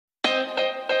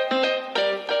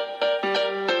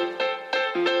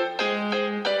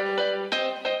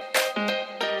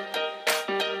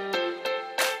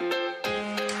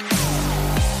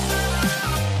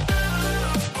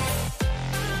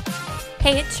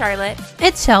Hey, it's Charlotte.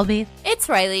 It's Shelby. It's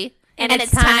Riley. And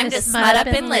it's time to smut up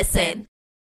and listen.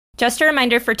 Just a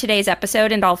reminder for today's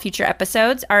episode and all future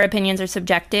episodes, our opinions are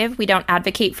subjective. We don't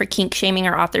advocate for kink shaming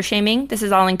or author shaming. This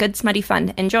is all in good, smutty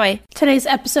fun. Enjoy. Today's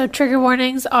episode trigger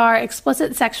warnings are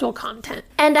explicit sexual content.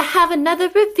 And I have another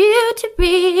review to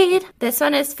read. This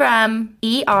one is from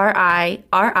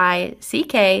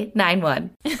ERIRICK91.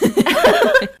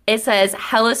 It says,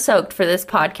 hella soaked for this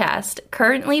podcast.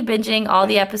 Currently binging all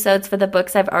the episodes for the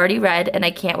books I've already read, and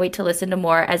I can't wait to listen to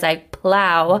more as I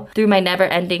plow through my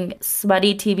never-ending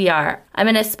smutty TBR. I'm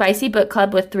in a spicy book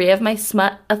club with 3 of my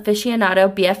smut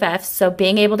aficionado BFFs, so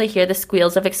being able to hear the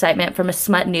squeals of excitement from a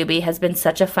smut newbie has been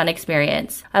such a fun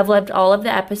experience. I've loved all of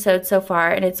the episodes so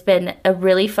far, and it's been a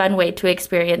really fun way to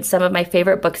experience some of my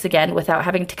favorite books again without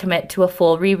having to commit to a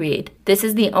full reread. This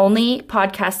is the only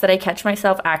podcast that I catch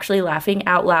myself actually laughing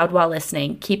out loud while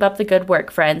listening. Keep up the good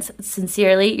work, friends.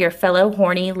 Sincerely, your fellow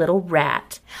horny little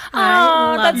rat.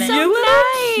 Oh, that's so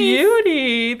nice.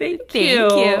 Cutie. Thank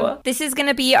you. This is going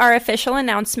to be our official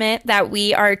announcement that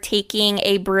we are taking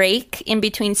a break in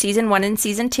between season 1 and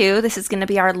season 2. This is going to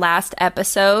be our last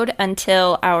episode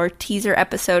until our teaser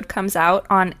episode comes out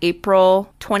on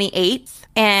April 28th.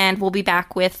 And we'll be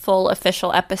back with full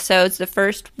official episodes the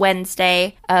first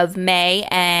Wednesday of May.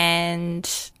 And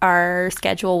our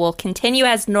schedule will continue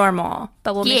as normal.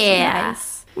 But we'll miss you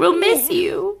guys. We'll miss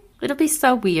you. It'll be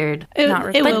so weird. It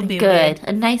will be good. Weird.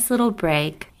 A nice little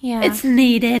break. Yeah. It's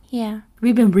needed. Yeah.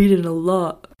 We've been reading a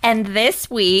lot. And this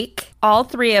week, all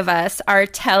 3 of us are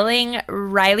telling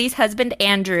Riley's husband,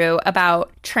 Andrew,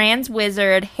 about trans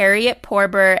wizard Harriet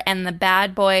Porber and the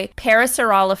bad boy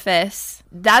Parasaurolophus.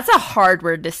 That's a hard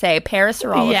word to say,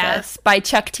 Parasaurolophus, by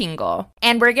Chuck Tingle.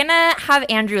 And we're going to have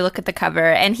Andrew look at the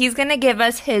cover, and he's going to give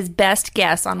us his best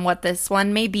guess on what this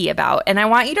one may be about. And I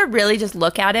want you to really just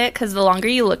look at it, because the longer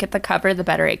you look at the cover, the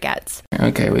better it gets.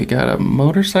 Okay, we got a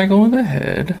motorcycle with a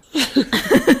head.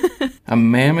 A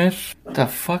mammoth. The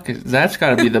fuck is... That's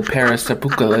gotta be the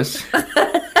Parasaurolophus.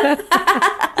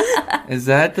 Is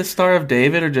that the Star of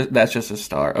David, or that's just a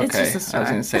star? Okay, it's just a star. I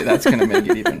was gonna say, that's gonna make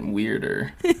it even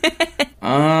weirder.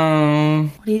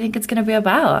 What do you think it's gonna be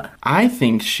about? I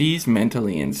think she's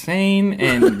mentally insane,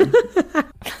 and...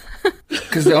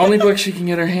 Because the only book she can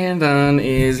get her hand on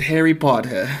is Harry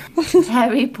Potter.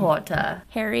 Harriet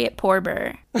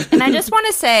Porber. And I just want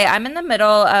to say, I'm in the middle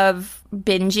of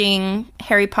binging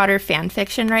Harry Potter fan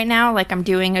fiction right now. Like, I'm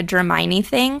doing a Hermione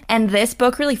thing. And this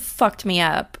book really fucked me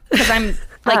up. Because I'm,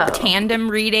 tandem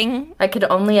reading. I could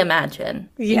only imagine.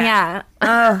 Yeah.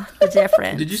 The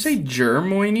difference. Did you say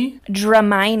Germoini?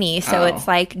 Hermione. So it's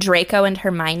like Draco and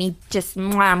Hermione just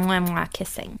mwah, mwah, mwah,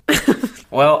 kissing.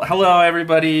 Well, hello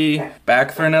everybody.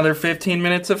 Back for another 15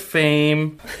 minutes of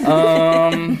fame.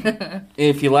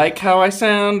 If you like how I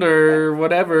sound or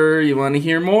whatever, you want to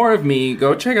hear more of me,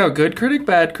 go check out Good Critic,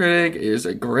 Bad Critic. It is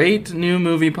a great new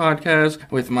movie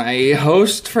podcast with my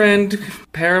host friend,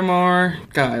 Paramore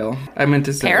Kyle. I meant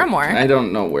to say... Paramore? I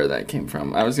don't know where that came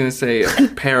from. I was going to say a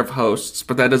pair of hosts,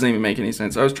 but that doesn't even make any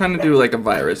sense. I was trying to do like a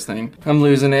virus thing. I'm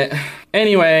losing it.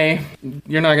 Anyway,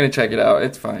 you're not going to check it out.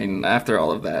 It's fine after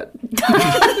all of that.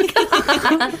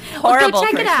 Horrible. Go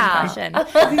check first it out.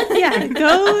 impression. Yeah,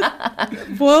 go.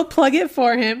 We'll plug it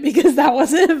for him because that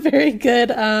wasn't a very good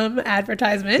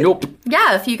advertisement. Nope.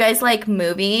 Yeah, if you guys like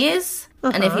movies,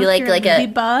 and if you like You're a a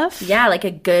movie buff. yeah, like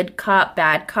a good cop,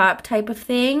 bad cop type of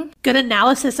thing. Good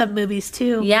analysis of movies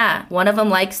too. Yeah, one of them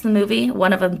likes the movie,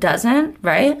 one of them doesn't,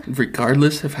 right?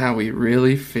 Regardless of how we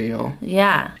really feel.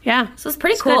 Yeah. Yeah. So it's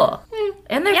pretty cool.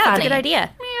 And they're funny. It's a good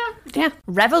idea. Yeah.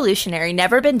 Revolutionary,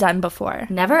 never been done before.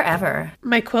 Never ever.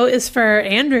 My quote is for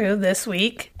Andrew this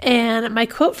week. And my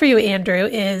quote for you, Andrew,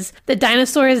 is, "The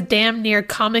dinosaur is damn near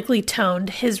comically toned.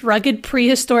 His rugged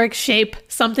prehistoric shape,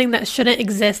 something that shouldn't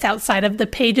exist outside of the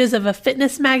pages of a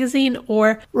fitness magazine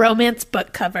or romance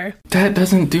book cover." That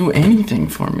doesn't do anything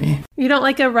for me. You don't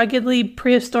like a ruggedly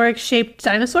prehistoric shaped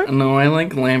dinosaur? No, I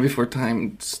like Land Before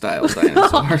Time style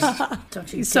dinosaurs.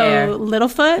 Don't you So, dare.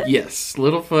 Littlefoot? Yes,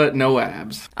 Littlefoot, no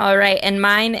abs. All right, and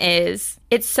mine is,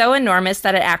 it's so enormous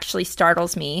that it actually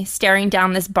startles me, staring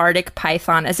down this Bardic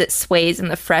python as it sways in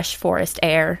the fresh forest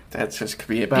air. That just could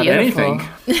be about Beautiful.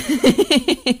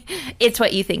 anything. It's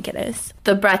what you think it is.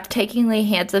 The breathtakingly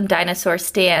handsome dinosaur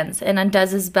stands and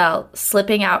undoes his belt,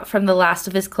 slipping out from the last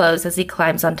of his clothes as he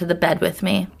climbs onto the bed with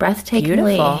me.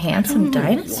 Breathtakingly handsome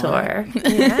dinosaur.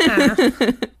 Yeah.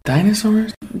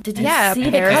 Dinosaurs? Did you see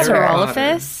the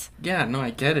Parasaurolophus? Yeah, no,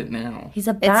 I get it now. He's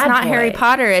a bad boy. It's not Harry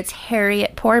Potter, it's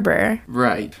Harriet Porber.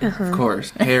 Right, of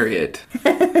course. Harriet.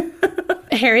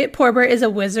 Harriet Porber is a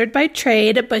wizard by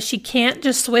trade, but she can't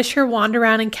just swish her wand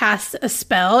around and cast a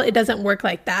spell. It doesn't work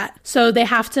like that. So they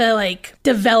have to like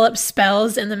develop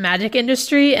spells in the magic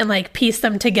industry and like piece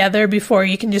them together before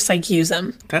you can just like use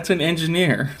them. That's an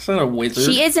engineer. It's not a wizard.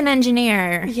 She is an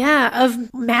engineer. Yeah,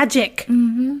 of magic.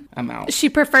 I'm out. She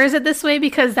prefers it this way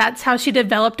because that's how she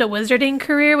developed a wizarding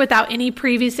career without any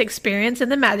previous experience in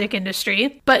the magic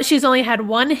industry. But she's only had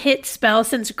one hit spell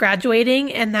since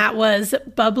graduating, and that was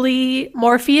Bubbly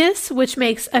Morpheus, which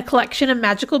makes a collection of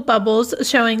magical bubbles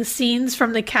showing scenes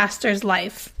from the caster's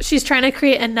life. She's trying to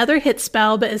create another hit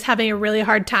spell, but is having a really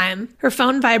hard time. Her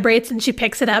phone vibrates and she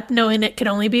picks it up, knowing it could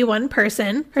only be one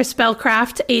person. Her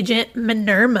spellcraft agent,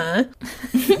 Minerva.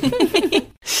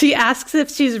 She asks if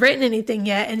she's written anything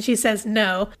yet, and she says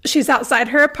no. She's outside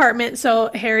her apartment, so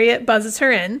Harriet buzzes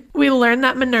her in. We learn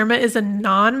that Minerva is a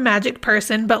non-magic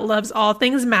person, but loves all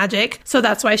things magic, so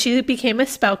that's why she became a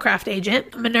spellcraft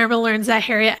agent. Minerva learns that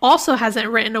Harriet also hasn't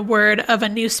written a word of a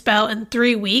new spell in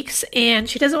 3 weeks, and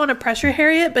she doesn't want to pressure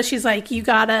Harriet, but she's like, you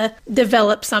gotta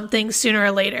develop something sooner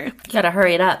or later. You gotta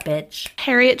hurry it up, bitch.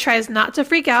 Harriet tries not to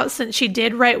freak out since she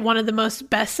did write one of the most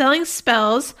best-selling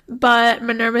spells, but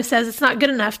Minerva says it's not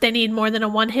good enough. They need more than a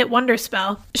one-hit wonder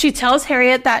spell. She tells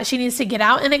Harriet that she needs to get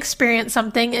out and experience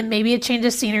something, and maybe a change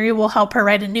of scenery will help her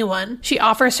write a new one. She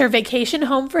offers her vacation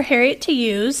home for Harriet to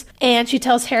use, and she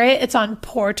tells Harriet it's on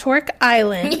Portork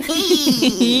Island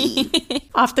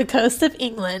off the coast of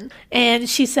England. And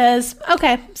she says,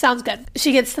 okay, sounds good.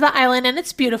 She gets to the island and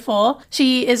it's beautiful.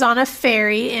 She is on a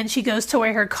ferry and she goes to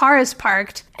where her car is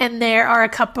parked, and there are a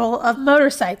couple of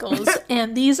motorcycles,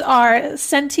 and these are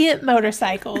sentient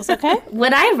motorcycles, okay?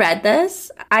 When I read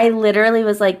this, I literally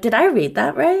was like, did I read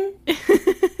that right?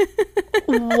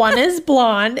 One is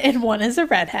blonde and one is a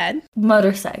redhead.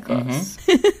 Motorcycles.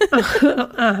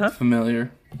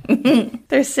 Familiar.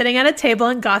 They're sitting at a table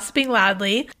and gossiping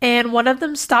loudly, and one of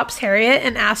them stops Harriet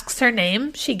and asks her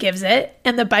name. She gives it,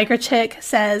 and the biker chick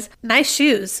says, nice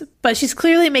shoes, but she's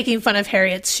clearly making fun of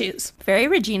Harriet's shoes. Very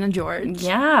Regina George.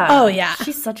 Yeah. Oh, yeah.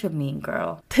 She's such a mean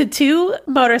girl. The two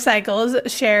motorcycles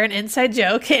share an inside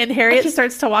joke, and Harriet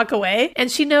starts to walk away, and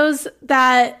she knows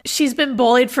that she's been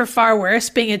bullied for far worse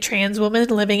being a trans woman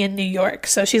living in New York,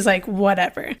 so she's like,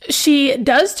 whatever. She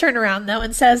does turn around, though,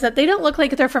 and says that they don't look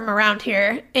like they're from around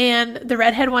here, and the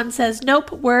redhead one says,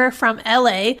 nope, we're from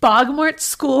LA, Bogmort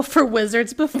School for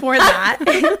Wizards before that.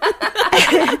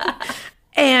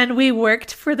 And we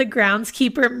worked for the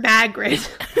groundskeeper, Magrid.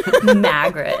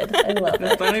 Magrid. I love it.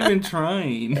 It's not even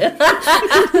trying.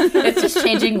 It's just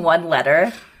changing one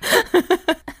letter.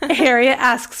 Harriet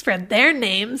asks for their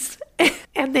names,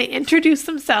 and they introduce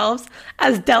themselves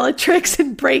as Bellatrix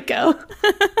and Draco.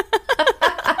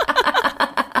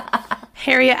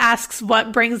 Harriet asks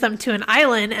what brings them to an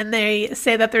island, and they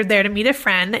say that they're there to meet a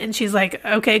friend, and she's like,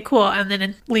 okay, cool, and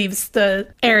then leaves the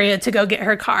area to go get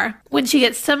her car. When she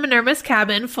gets to Minerva's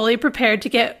cabin, fully prepared to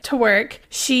get to work,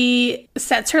 she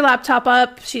sets her laptop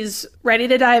up, she's ready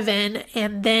to dive in,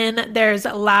 and then there's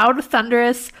loud,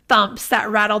 thunderous thumps that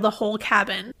rattle the whole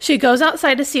cabin. She goes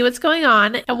outside to see what's going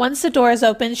on, and once the door is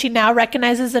open, she now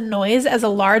recognizes the noise as a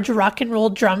large rock and roll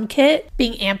drum kit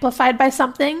being amplified by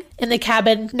something in the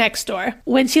cabin next door.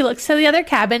 When she looks to the other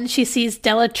cabin, she sees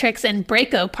Bellatrix and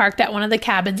Draco parked at one of the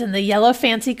cabins in the yellow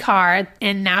fancy car,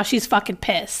 and now she's fucking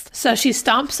pissed. So she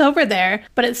stomps over there,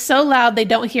 but it's so loud they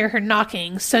don't hear her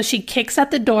knocking, so she kicks at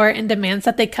the door and demands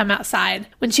that they come outside.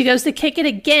 When she goes to kick it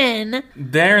again...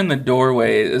 There in the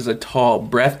doorway is a tall,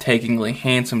 breathtakingly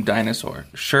handsome dinosaur,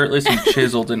 shirtless and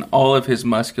chiseled in all of his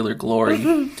muscular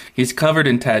glory. He's covered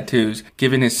in tattoos,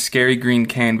 giving his scary green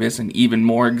canvas an even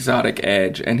more exotic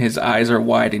edge, and his eyes are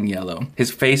wide and yellow.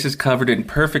 His face is covered in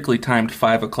perfectly timed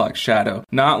 5 o'clock shadow,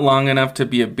 not long enough to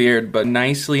be a beard, but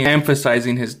nicely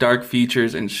emphasizing his dark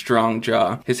features and strong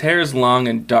jaw. His hair is long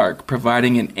and dark,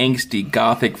 providing an angsty,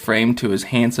 gothic frame to his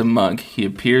handsome mug. He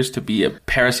appears to be a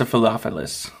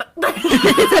Parasaurolophus.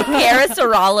 It's a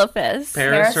Parasaurolophus.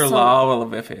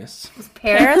 Parasaurolophus.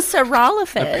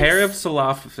 Parasaurolophus. A pair of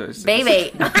Solophus.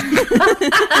 Baby.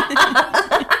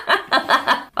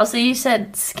 Also, you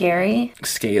said scary?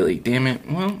 Scaly, damn it.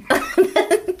 Well...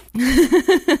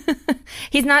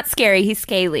 He's not scary, he's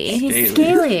scaly. He's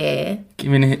scaly.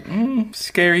 Giving it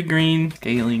scary green,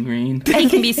 scaly green. He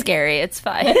can be scary, it's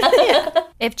fine.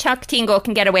 If Chuck Tingle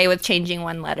can get away with changing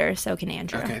one letter, so can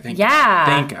Andrew. Okay, thank Yeah. God.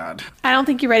 Thank God. I don't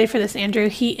think you're ready for this, Andrew.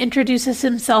 He introduces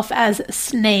himself as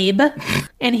Snape,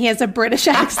 and he has a British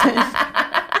accent.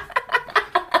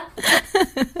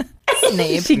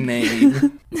 Snape.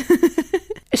 Snape.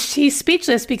 She She's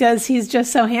speechless because he's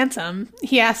just so handsome.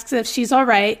 He asks if she's all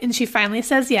right, and she finally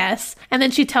says yes, and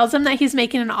then she tells him that he's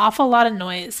making an awful lot of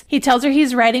noise. He tells her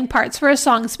he's writing parts for a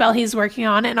song spell he's working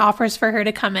on and offers for her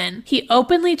to come in. He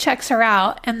openly checks her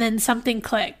out, and then something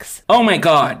clicks. Oh my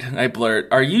god, I blurt.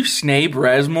 Are you Snape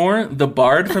Resmore, the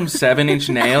bard from 7-Inch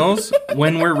Nails?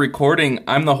 When we're recording,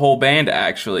 I'm the whole band,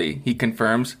 actually, he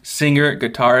confirms. Singer,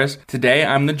 guitarist. Today,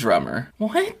 I'm the drummer.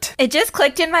 What? It just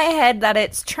clicked in my head that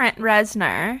it's Trent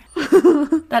Reznor.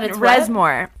 That it's what?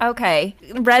 Resmore. Okay.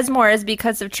 Resmore is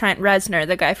because of Trent Reznor,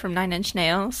 the guy from 9-Inch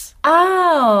Nails.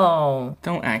 Oh.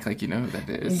 Don't act like you know who that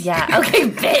is. Yeah, okay,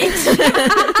 bitch.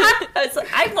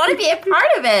 I want to be a part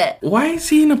of it. Why is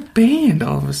he in a band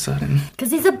all of a sudden?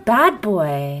 Because he's a bad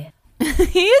boy.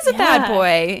 He is a bad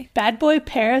boy. Bad boy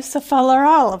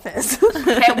Parasaurolophus.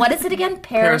 Okay, what is it again?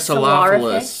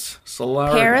 Parasaurolophus.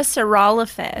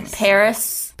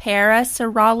 Parasaurolophus.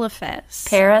 Parasaurolophus.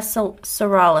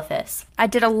 Parasaurolophus. I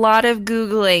did a lot of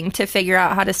Googling to figure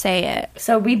out how to say it.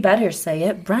 So we better say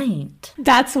it right.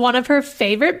 That's one of her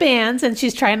favorite bands, and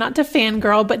she's trying not to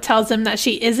fangirl, but tells him that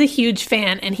she is a huge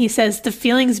fan, and he says the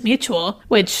feeling's mutual,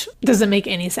 which doesn't make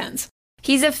any sense.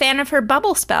 He's a fan of her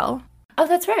bubble spell. Oh,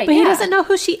 that's right. But he doesn't know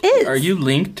who she is. Are you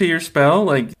linked to your spell?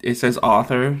 Like, it says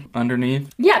author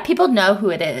underneath? Yeah, people know who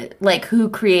it is. Like, who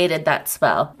created that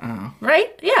spell. Oh.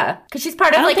 Right? Yeah. Because she's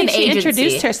part of, I don't like, think an she agency.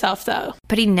 introduced herself, though.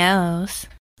 But he knows.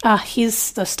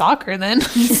 He's the stalker then.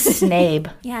 He's Snape.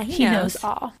 Yeah, He knows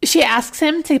all. She asks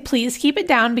him to please keep it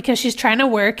down because she's trying to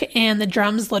work and the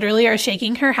drums literally are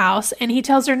shaking her house, and he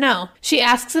tells her no. She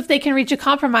asks if they can reach a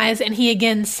compromise, and he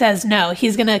again says no.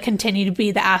 He's going to continue to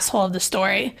be the asshole of the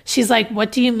story. She's like,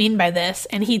 what do you mean by this?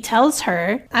 And he tells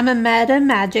her, I'm a meta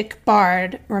magic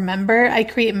bard. Remember, I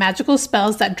create magical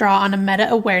spells that draw on a meta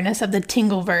awareness of the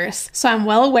Tingleverse. So I'm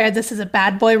well aware this is a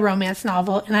bad boy romance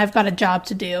novel, and I've got a job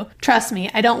to do. Trust me,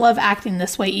 I don't love acting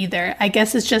this way either. I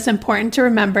guess it's just important to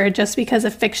remember just because a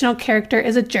fictional character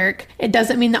is a jerk, it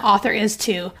doesn't mean the author is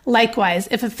too. Likewise,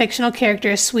 if a fictional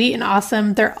character is sweet and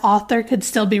awesome, their author could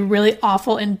still be really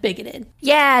awful and bigoted.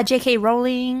 Yeah, J.K.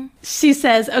 Rowling. She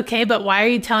says, okay, but why are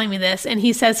you telling me this? And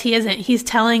he says he isn't. He's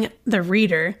telling the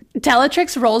reader.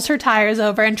 Bellatrix rolls her tires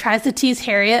over and tries to tease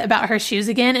Harriet about her shoes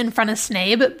again in front of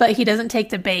Snape, but he doesn't take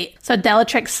the bait. So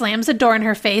Bellatrix slams the door in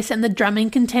her face and the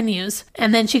drumming continues.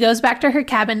 And then she goes back to her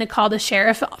cabin to call the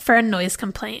sheriff for a noise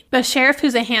complaint. The sheriff,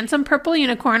 who's a handsome purple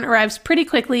unicorn, arrives pretty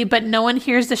quickly, but no one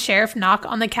hears the sheriff knock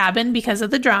on the cabin because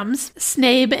of the drums.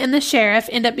 Snape and the sheriff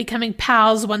end up becoming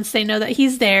pals once they know that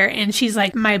he's there, and she's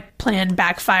like, my plan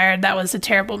backfired. That was a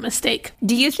terrible mistake.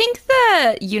 Do you think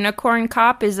the unicorn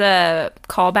cop is a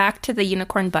callback to the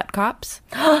unicorn butt cops?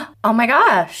 Oh my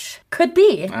gosh. Could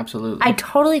be. Absolutely. I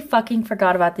totally fucking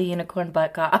forgot about the unicorn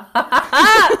butt cop.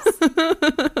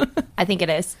 I think it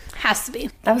is. Has to be.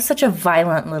 That was such a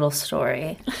violent little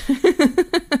story.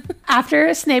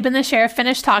 After Snape and the sheriff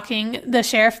finish talking, the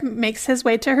sheriff makes his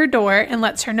way to her door and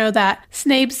lets her know that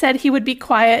Snape said he would be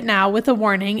quiet now with a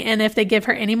warning, and if they give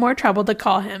her any more trouble to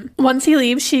call him. Once he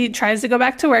leaves, she tries to go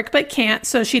back to work but can't,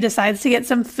 so she decides to get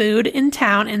some food in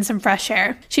town and some fresh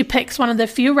air. She picks one of the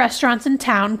few restaurants in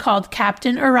town called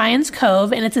Captain Orion's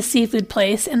Cove, and it's a seafood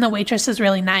place, and the waitress is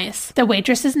really nice. The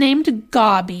waitress is named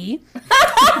Gobby.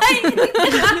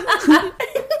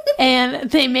 And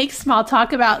they make small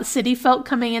talk about city folk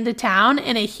coming into town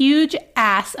and a huge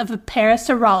ass of a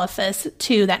Parasaurolophus,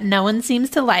 too, that no one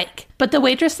seems to like. But the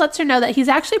waitress lets her know that he's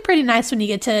actually pretty nice when you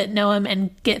get to know him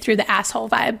and get through the asshole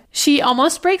vibe. She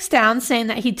almost breaks down, saying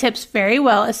that he tips very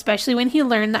well, especially when he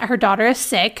learned that her daughter is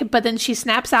sick, but then she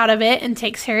snaps out of it and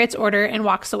takes Harriet's order and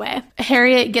walks away.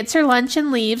 Harriet gets her lunch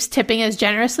and leaves, tipping as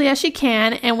generously as she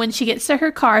can, and when she gets to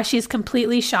her car, she's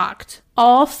completely shocked.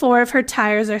 All 4 of her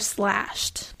tires are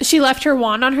slashed. She left her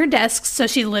wand on her desk, so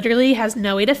she literally has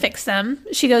no way to fix them.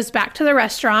 She goes back to the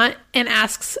restaurant and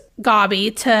asks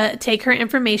Gobby to take her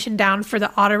information down for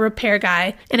the auto repair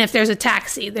guy, and if there's a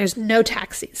taxi. There's no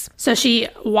taxis. So she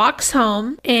walks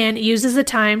home and uses the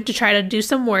time to try to do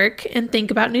some work and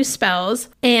think about new spells,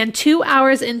 and 2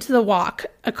 hours into the walk,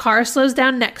 a car slows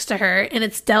down next to her, and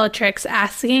it's Bellatrix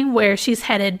asking where she's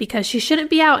headed because she shouldn't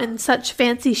be out in such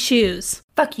fancy shoes.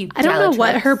 Fuck you, I don't know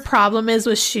what Bellatrix. her problem is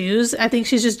with shoes. I think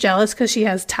she's just jealous because she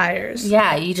has tires.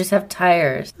 Yeah, you just have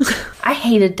tires. I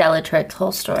hated Bellatrix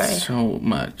whole story. So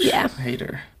much. Yeah. I hate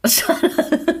her.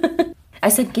 I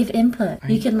said give input.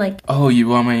 You can like... Oh, you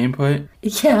want my input?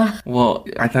 Yeah. Well,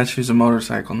 I thought she was a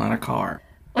motorcycle, not a car.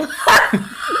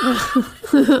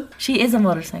 She is a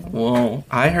motorcycle. Well,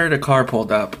 I heard a car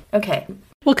pulled up. Okay.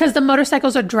 Well, because the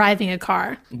motorcycles are driving a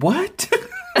car. What?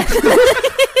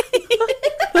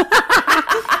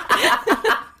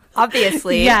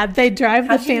 Obviously. Yeah, they drive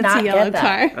the How'd you not fancy get yellow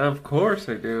that? car. Of course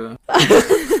I do.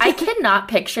 I cannot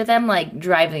picture them like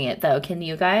driving it though. Can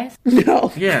you guys?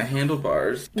 No. Yeah,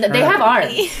 handlebars. No, they have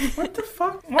arms. What the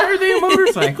fuck? Why are they a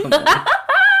motorcycle then?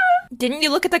 Didn't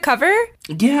you look at the cover?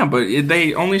 Yeah, but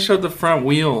they only showed the front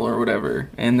wheel or whatever.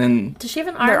 And then Does she have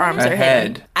an arm? Their arms a are head.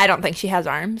 hidden. I don't think she has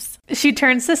arms. She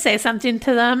turns to say something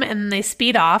to them and they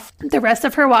speed off. The rest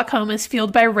of her walk home is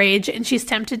fueled by rage and she's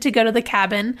tempted to go to the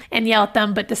cabin and yell at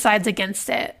them but decides against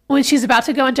it. When she's about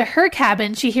to go into her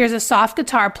cabin, she hears a soft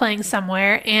guitar playing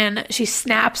somewhere and she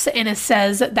snaps and it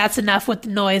says, "That's enough with the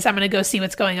noise. I'm going to go see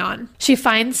what's going on." She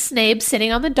finds Snape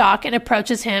sitting on the dock and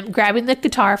approaches him, grabbing the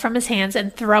guitar from his hands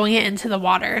and throwing it into the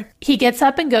water. He gets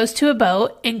up and goes to a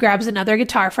boat and grabs another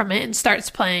guitar from it and starts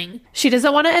playing. She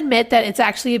doesn't want to admit that it's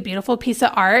actually a beautiful piece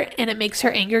of art and it makes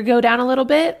her anger go down a little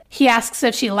bit. He asks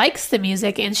if she likes the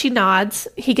music and she nods.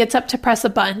 He gets up to press a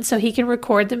button so he can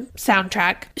record the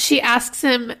soundtrack. She asks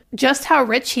him just how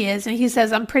rich he is and he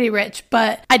says, "I'm pretty rich,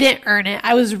 but I didn't earn it.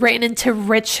 I was written into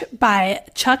rich by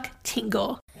Chuck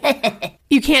Tingle."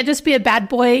 You can't just be a bad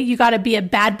boy. You got to be a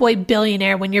bad boy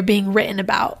billionaire when you're being written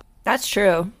about. That's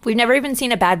true. We've never even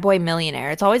seen a bad boy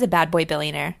millionaire. It's always a bad boy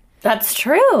billionaire. That's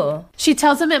true. She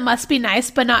tells him it must be nice,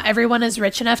 but not everyone is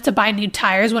rich enough to buy new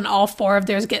tires when all 4 of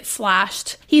theirs get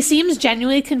slashed. He seems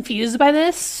genuinely confused by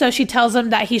this, so she tells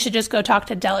him that he should just go talk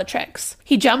to Bellatrix.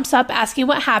 He jumps up asking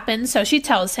what happened, so she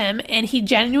tells him, and he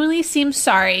genuinely seems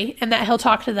sorry and that he'll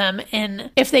talk to them,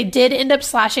 and if they did end up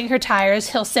slashing her tires,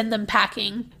 he'll send them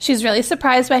packing. She's really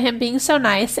surprised by him being so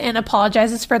nice and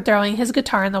apologizes for throwing his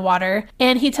guitar in the water,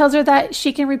 and he tells her that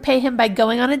she can repay him by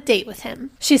going on a date with him.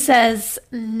 She says,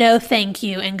 "No, thank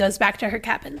you," and goes back to her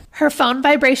cabin. Her phone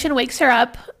vibration wakes her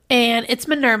up, and it's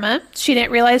Minerva. She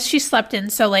didn't realize she slept in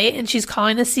so late, and she's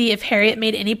calling to see if Harriet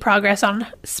made any progress on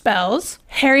spells.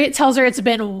 Harriet tells her it's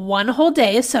been 1 whole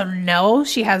day, so no,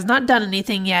 she has not done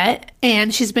anything yet,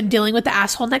 and she's been dealing with the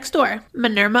asshole next door.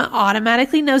 Minerva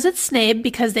automatically knows it's Snape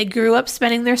because they grew up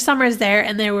spending their summers there,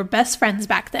 and they were best friends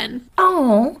back then.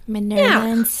 Oh, Minerva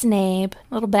and Snape.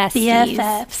 Little besties.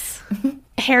 BFFs.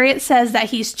 Harriet says that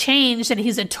he's changed and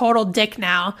he's a total dick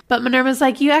now. But Minerva's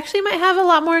like, you actually might have a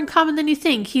lot more in common than you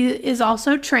think. He is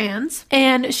also trans.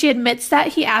 And she admits that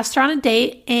he asked her on a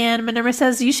date. And Minerva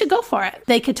says, you should go for it.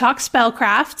 They could talk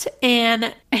spellcraft.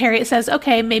 And Harriet says,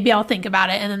 okay, maybe I'll think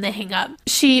about it. And then they hang up.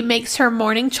 She makes her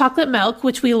morning chocolate milk,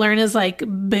 which we learn is like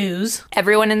booze.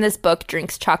 Everyone in this book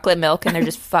drinks chocolate milk and they're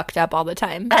just fucked up all the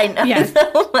time. I know. Yeah. It's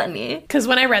so funny. Because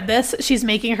when I read this, she's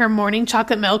making her morning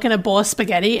chocolate milk in a bowl of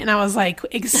spaghetti. And I was like,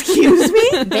 excuse me?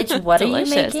 Bitch, what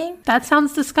Delicious. are you making? That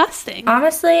sounds disgusting.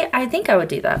 Honestly, I think I would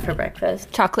do that for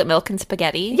breakfast. Chocolate milk and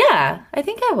spaghetti. Yeah, I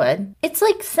think I would. It's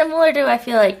like similar to, I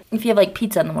feel like, if you have like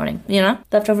pizza in the morning, you know?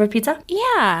 Leftover pizza?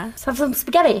 Yeah. Let's have some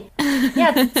spaghetti.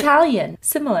 Yeah, it's Italian.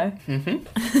 Similar.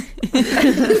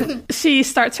 She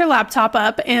starts her laptop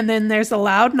up, and then there's a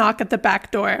loud knock at the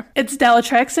back door. It's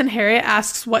Bellatrix, and Harriet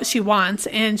asks what she wants,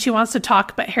 and she wants to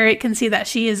talk, but Harriet can see that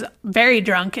she is very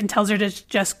drunk and tells her to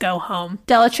just go home.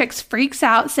 Bellatrix freaks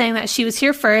out, saying that she was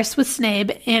here first with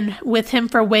Snape and with him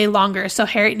for way longer, so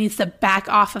Harriet needs to back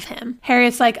off of him.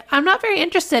 Harriet's like, I'm not very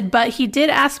interested, but he did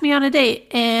ask me on a date,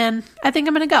 and I think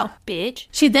I'm gonna go. Bitch.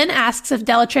 She then asks if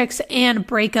Bellatrix and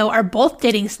Draco are both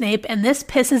dating Snape, and this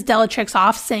pisses Bellatrix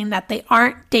off, saying that they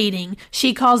aren't dating.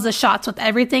 She calls the shots with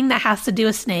everything that has to do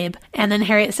with Snape, and then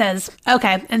Harriet says,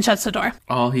 okay, and shuts the door.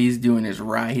 All he's doing is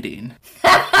writing.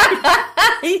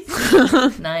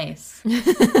 Nice.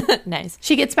 Nice.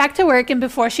 She gets back to work, and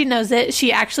before she knows it,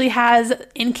 she actually has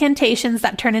incantations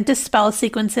that turn into spell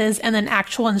sequences and then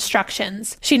actual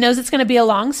instructions. She knows it's going to be a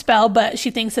long spell, but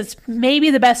she thinks it's maybe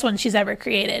the best one she's ever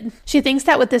created. She thinks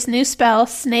that with this new spell,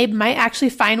 Snape might actually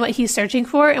find what he's searching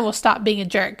for and will stop being a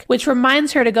jerk, which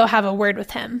reminds her to go have a word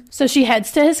with him. So she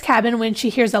heads to his cabin when she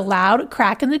hears a loud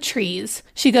crack in the trees.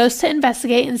 She goes to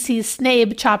investigate and sees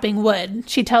Snape chopping wood.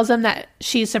 She tells him that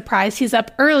she's surprised he's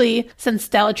up early since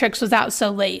Bellatrix was out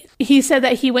so late. He said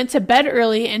that he went to bed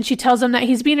early, and she tells him that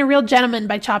he's being a real gentleman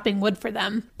by chopping wood for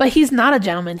them. But he's not a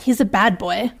gentleman. He's a bad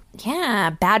boy. Yeah,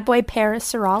 bad boy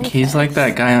Parasaurolophus. He's like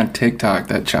that guy on TikTok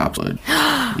that chops wood.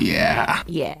 Yeah.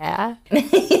 Yeah.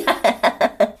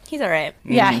 He's all right.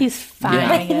 Yeah, he's fine,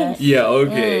 I guess. Yeah,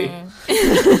 okay.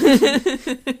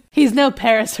 He's no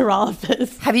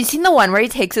Parasaurolophus. Have you seen the one where he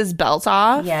takes his belt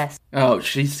off? Yes. Oh,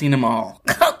 she's seen them all.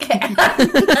 Okay.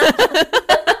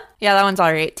 Yeah, that one's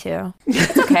all right too.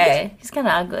 It's okay. He's kind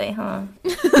of ugly, huh?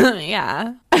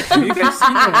 Yeah. Have you guys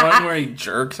seen the one where he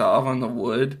jerks off on the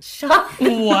wood? Shut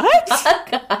What?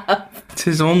 It's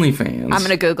his OnlyFans. I'm going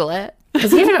to Google it.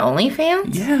 Does he have an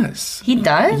OnlyFans? Yes. He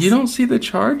does? You don't see the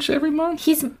charge every month?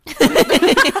 He's...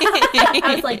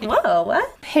 I was like, whoa,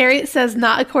 what? Harriet says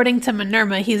not according to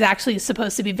Minerva, he's actually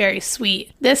supposed to be very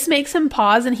sweet. This makes him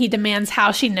pause and he demands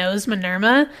how she knows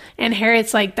Minerva, and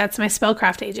Harriet's like, that's my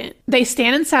spellcraft agent. They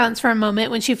stand in silence for a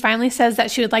moment when she finally says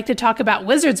that she would like to talk about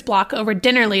Wizard's Block over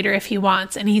dinner later if he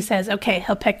wants, and he says, okay,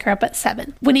 he'll pick her up at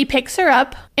 7. When he picks her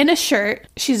up in a shirt,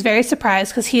 she's very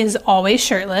surprised because he is always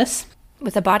shirtless.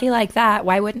 With a body like that,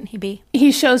 why wouldn't he be?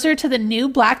 He shows her to the new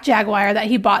black Jaguar that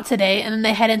he bought today, and then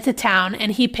they head into town,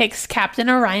 and he picks Captain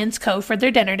Orion's coat for their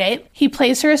dinner date. He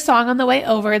plays her a song on the way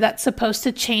over that's supposed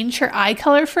to change her eye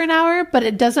color for an hour, but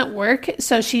it doesn't work,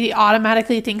 so she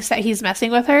automatically thinks that he's messing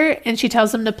with her, and she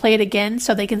tells him to play it again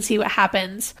so they can see what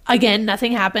happens. Again,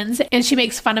 nothing happens, and she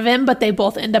makes fun of him, but they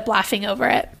both end up laughing over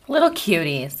it. Little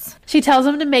cuties. She tells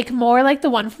him to make more like the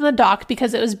one from the dock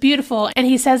because it was beautiful, and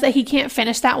he says that he can't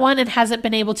finish that one and hasn't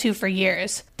been able to for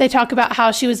years. They talk about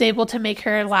how she was able to make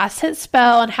her last hit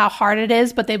spell and how hard it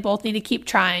is, but they both need to keep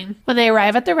trying. When they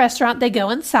arrive at the restaurant, they go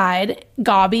inside.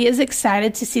 Gobby is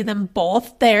excited to see them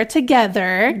both there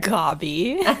together.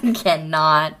 Gobby. I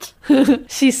cannot.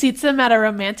 She seats them at a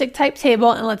romantic type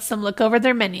table and lets them look over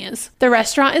their menus. The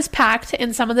restaurant is packed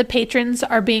and some of the patrons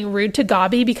are being rude to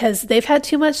Gobby because they've had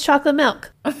too much chocolate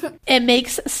milk. It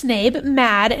makes Snape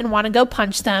mad and want to go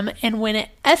punch them, and when it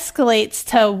escalates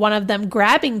to one of them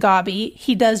grabbing Gobby,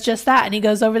 he does just that, and he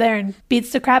goes over there and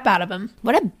beats the crap out of him.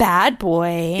 What a bad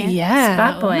boy. Yeah.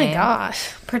 Bad boy. Oh my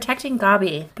gosh. Protecting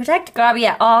Gobby. Protect Gobby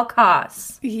at all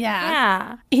costs.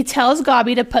 Yeah. He tells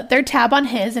Gobby to put their tab on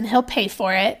his and he'll pay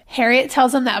for it. Harriet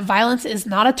tells him that violence is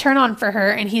not a turn on for her,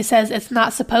 and he says it's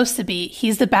not supposed to be.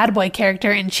 He's the bad boy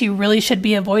character and she really should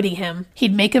be avoiding him.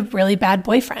 He'd make a really bad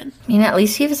boyfriend. I mean, at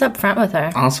least he was up front with her.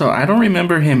 Also, I don't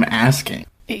remember him asking.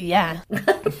 Yeah.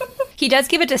 He does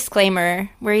give a disclaimer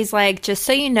where he's like, just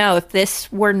so you know, if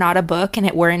this were not a book and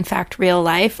it were in fact real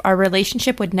life, our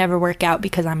relationship would never work out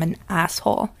because I'm an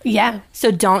asshole. Yeah.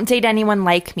 So don't date anyone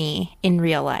like me in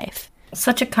real life.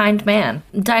 Such a kind man.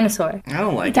 Dinosaur. I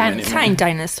don't like him anymore. Kind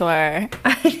dinosaur.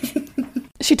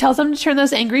 She tells him to turn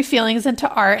those angry feelings into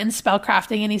art and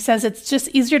spellcrafting, and he says it's just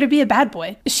easier to be a bad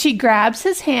boy. She grabs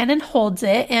his hand and holds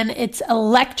it, and it's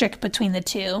electric between the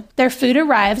two. Their food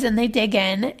arrives, and they dig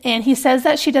in, and he says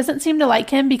that she doesn't seem to like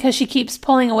him because she keeps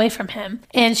pulling away from him.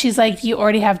 And she's like, you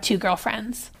already have 2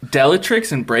 girlfriends.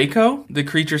 Bellatrix and Draco? The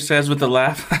creature says with a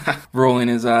laugh, rolling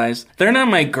his eyes. They're not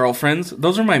my girlfriends.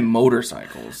 Those are my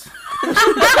motorcycles.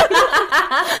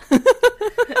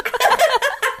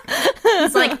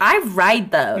 It's like, I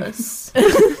ride those.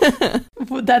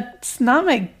 That's not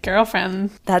my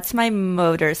girlfriend. That's my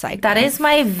motorcycle. That is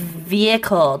my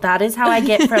vehicle. That is how I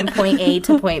get from point A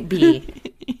to point B.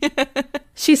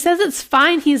 She says it's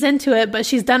fine he's into it, but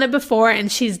she's done it before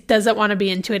and she doesn't want to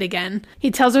be into it again. He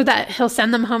tells her that he'll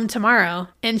send them home tomorrow,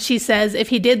 and she says if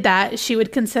he did that, she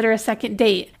would consider a second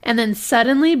date. And then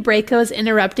suddenly, Draco is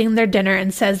interrupting their dinner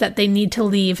and says that they need to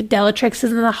leave. Bellatrix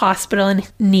is in the hospital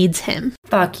and needs him.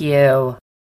 Fuck you.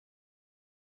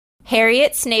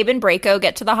 Harriet, Snape, and Draco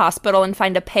get to the hospital and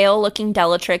find a pale-looking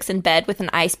Bellatrix in bed with an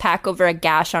ice pack over a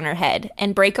gash on her head.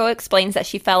 And Draco explains that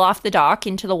she fell off the dock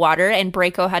into the water and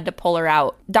Draco had to pull her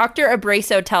out. Dr.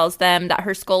 Abraso tells them that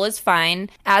her skull is fine,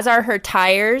 as are her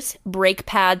tires, brake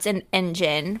pads, and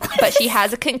engine, but she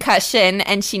has a concussion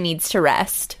and she needs to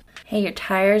rest. Hey, your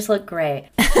tires look great.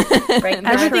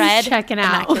 Everything's checking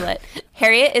out. Immaculate.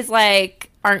 Harriet is like,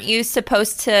 aren't you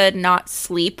supposed to not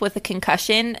sleep with a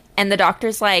concussion? And the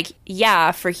doctor's like,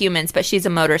 yeah, for humans, but she's a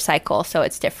motorcycle, so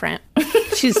it's different.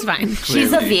 She's fine.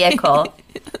 She's a vehicle.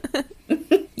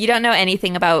 You don't know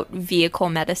anything about vehicle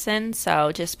medicine,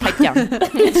 so just pipe down.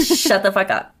 Shut the fuck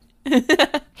up.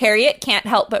 Harriet can't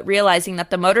help but realizing that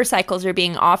the motorcycles are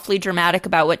being awfully dramatic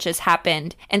about what just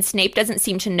happened, and Snape doesn't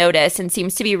seem to notice and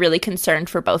seems to be really concerned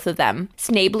for both of them.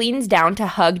 Snape leans down to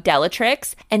hug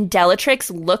Bellatrix, and Bellatrix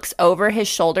looks over his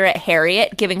shoulder at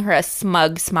Harriet, giving her a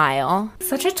smug smile.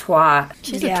 Such a twat.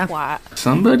 She's a twat.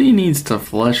 Somebody needs to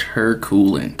flush her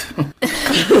coolant.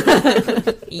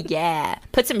 Yeah.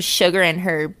 Put some sugar in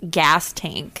her gas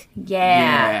tank.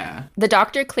 Yeah. The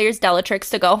doctor clears Bellatrix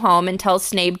to go home and tells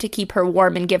Snape to keep her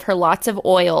warm and give her lots of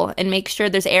oil and make sure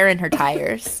there's air in her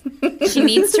tires. She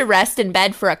needs to rest in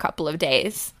bed for a couple of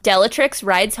days. Bellatrix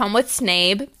rides home with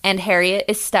Snape, and Harriet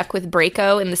is stuck with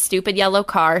Draco in the stupid yellow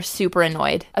car, super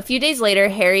annoyed. A few days later,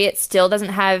 Harriet still doesn't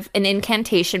have an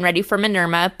incantation ready for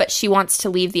Minerva, but she wants to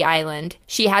leave the island.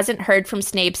 She hasn't heard from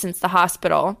Snape since the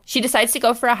hospital. She decides to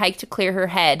go for a hike to clear her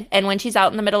head, and when she's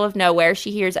out in the middle of nowhere,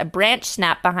 she hears a branch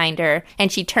snap behind her,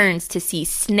 and she turns to see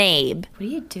Snape. What are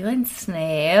you doing,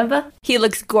 Snape? He looks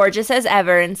looks gorgeous as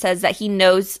ever and says that he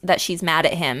knows that she's mad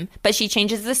at him, but she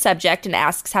changes the subject and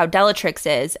asks how Bellatrix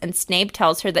is, and Snape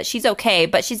tells her that she's okay,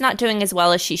 but she's not doing as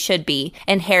well as she should be,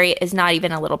 and Harriet is not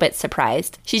even a little bit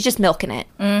surprised. She's just milking it.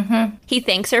 Mm-hmm. He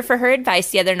thanks her for her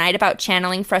advice the other night about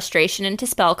channeling frustration into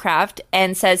spellcraft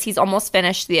and says he's almost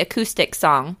finished the acoustic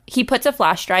song. He puts a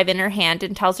flash drive in her hand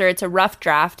and tells her it's a rough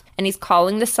draft, and he's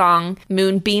calling the song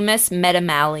Moonbemus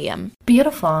Metamalium.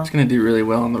 Beautiful. It's going to do really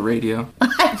well on the radio.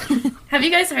 Have you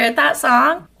guys heard that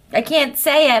song? I can't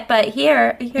say it, but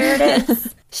here it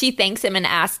is. She thanks him and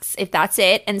asks if that's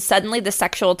it, and suddenly the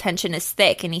sexual tension is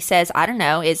thick, and he says, I don't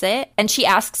know, is it? And she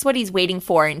asks what he's waiting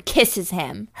for and kisses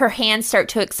him. Her hands start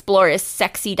to explore his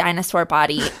sexy dinosaur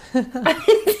body.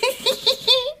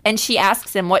 And she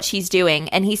asks him what she's doing,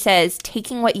 and he says,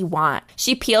 taking what you want.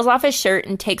 She peels off his shirt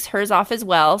and takes hers off as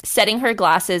well, setting her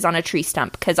glasses on a tree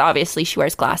stump, because obviously she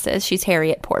wears glasses. She's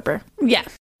Harriet Porber. Yeah.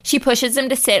 She pushes him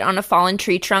to sit on a fallen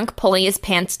tree trunk, pulling his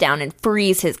pants down and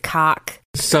frees his cock.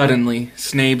 Suddenly,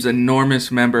 Snape's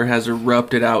enormous member has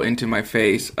erupted out into my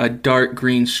face, a dark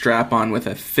green strap-on with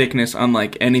a thickness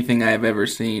unlike anything I have ever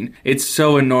seen. It's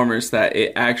so enormous that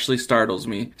it actually startles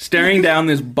me. Staring down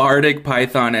this bardic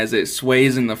python as it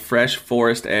sways in the fresh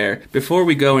forest air. Before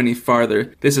we go any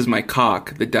farther, this is my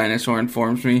cock, the dinosaur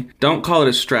informs me. Don't call it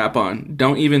a strap-on.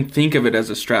 Don't even think of it as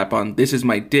a strap-on. This is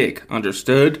my dick,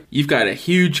 understood? You've got a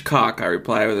huge cock, I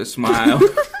reply with a smile.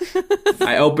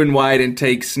 I open wide and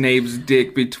take Snape's dick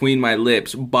between my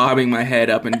lips, bobbing my head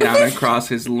up and down across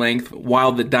his length,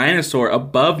 while the dinosaur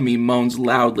above me moans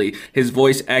loudly, his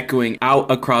voice echoing out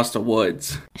across the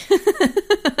woods.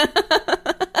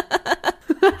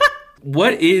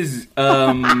 What is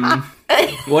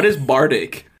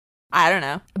bardic? I don't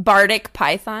know. Bardic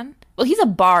python? Well, he's a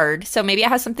bard, so maybe it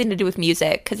has something to do with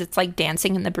music, because it's like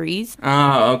dancing in the breeze.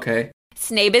 Oh, okay.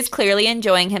 Snape is clearly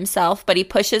enjoying himself, but he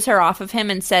pushes her off of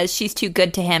him and says she's too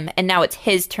good to him, and now it's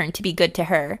his turn to be good to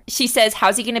her. She says,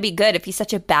 how's he going to be good if he's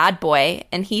such a bad boy?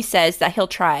 And he says that he'll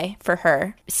try for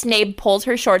her. Snape pulls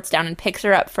her shorts down and picks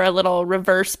her up for a little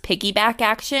reverse piggyback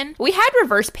action. We had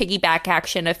reverse piggyback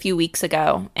action a few weeks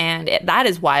ago, and that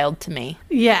is wild to me.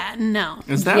 Yeah, no.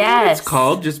 Is that what it's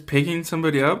called? Just picking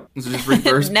somebody up? Is it just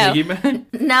reverse No. piggyback?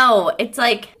 No, it's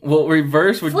like Well,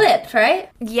 reverse would... flipped, right?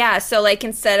 Yeah, so like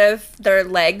instead of their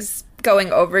legs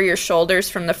going over your shoulders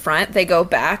from the front, they go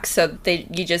back, so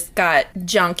you just got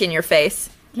junk in your face.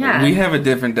 Yeah. We have a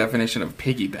different definition of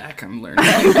piggyback, I'm learning.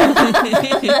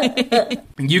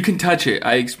 You can touch it,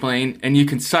 I explain, and you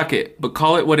can suck it, but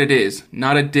call it what it is.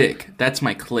 Not a dick. That's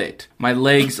my clit. My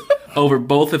legs over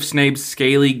both of Snape's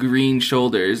scaly green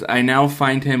shoulders. I now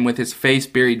find him with his face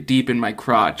buried deep in my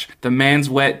crotch, the man's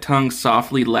wet tongue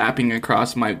softly lapping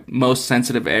across my most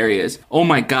sensitive areas. Oh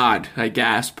my god, I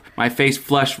gasp, my face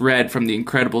flushed red from the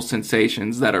incredible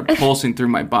sensations that are pulsing through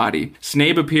my body.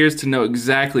 Snape appears to know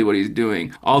exactly what he's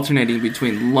doing, alternating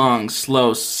between long,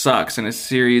 slow sucks and a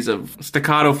series of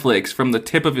staccato flicks from the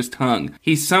tip of his tongue.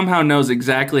 He somehow knows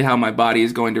exactly how my body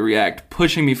is going to react,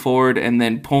 pushing me forward and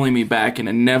then pulling me back in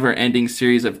a never-ending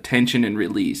series of tension and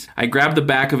release. I grab the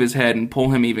back of his head and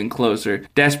pull him even closer,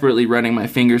 desperately running my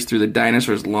fingers through the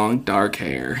dinosaur's long, dark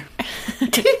hair.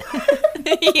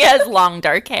 He has long,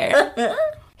 dark hair.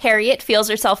 Harriet feels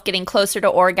herself getting closer to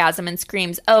orgasm and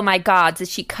screams, oh my gods, as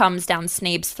she comes down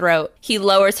Snape's throat. He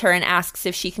lowers her and asks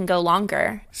if she can go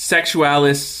longer.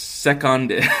 Sexualis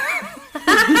secundus.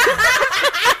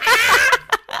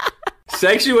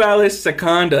 Sexualis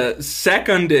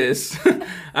secundus,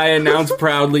 I announce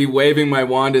proudly, waving my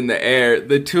wand in the air.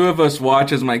 The two of us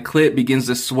watch as my clit begins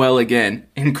to swell again.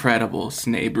 Incredible,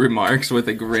 Snape remarks with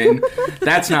a grin.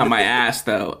 That's not my ass,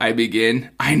 though, I begin.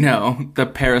 I know, the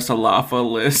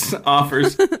Parasaurolophus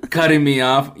offers, cutting me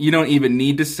off. You don't even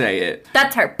need to say it.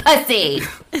 That's her pussy.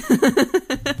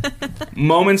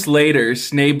 Moments later,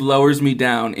 Snape lowers me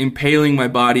down, impaling my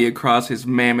body across his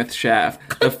mammoth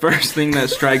shaft. The first thing that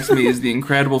strikes me is the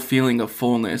incredible feeling of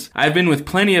fullness. I've been with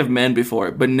plenty of men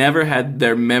before, but never had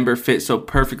their member fit so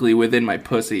perfectly within my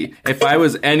pussy. If I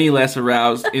was any less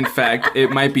aroused, in fact, it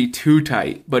might be too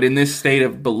tight. But in this state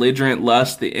of belligerent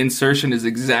lust, the insertion is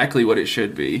exactly what it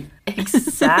should be.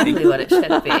 Exactly what it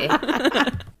should be.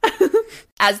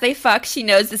 As they fuck, she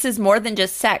knows this is more than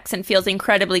just sex and feels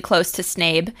incredibly close to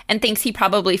Snape and thinks he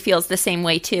probably feels the same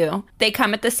way too. They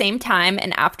come at the same time,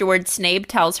 and afterwards Snape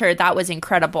tells her that was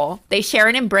incredible. They share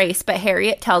an embrace, but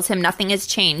Harriet tells him nothing has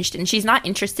changed and she's not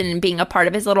interested in being a part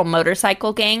of his little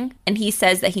motorcycle gang, and he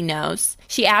says that he knows.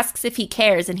 She asks if he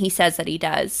cares, and he says that he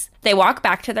does. They walk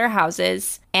back to their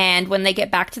houses, and when they get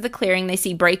back to the clearing, they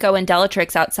see Draco and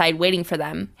Bellatrix outside waiting for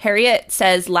them. Harriet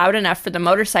says loud enough for the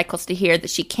motorcycles to hear that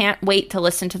she can't wait to listen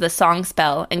listen to the song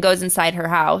spell and goes inside her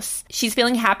house. She's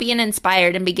feeling happy and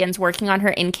inspired and begins working on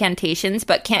her incantations,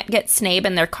 but can't get Snape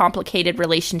and their complicated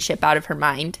relationship out of her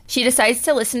mind. She decides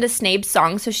to listen to Snape's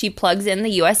song, so she plugs in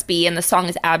the USB, and the song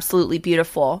is absolutely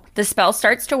beautiful. The spell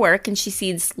starts to work, and she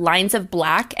sees lines of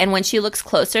black, and when she looks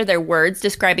closer, they're words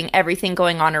describing everything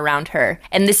going on around her.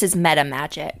 And this is meta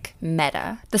magic.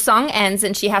 Meta. The song ends,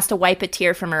 and she has to wipe a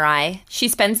tear from her eye. She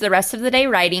spends the rest of the day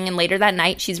writing, and later that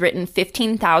night, she's written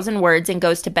 15,000 words and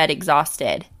goes to bed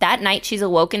exhausted. That night, she's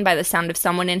awoken by the sound of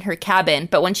someone in her cabin,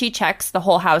 but when she checks, the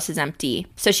whole house is empty.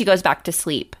 So she goes back to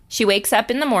sleep. She wakes up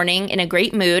in the morning in a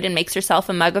great mood and makes herself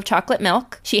a mug of chocolate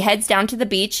milk. She heads down to the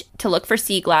beach to look for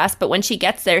sea glass, but when she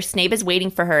gets there, Snape is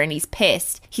waiting for her and he's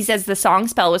pissed. He says the song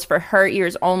spell was for her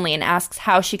ears only and asks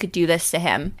how she could do this to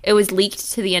him. It was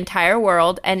leaked to the entire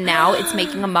world, and now it's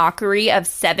making a mockery of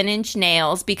 7-inch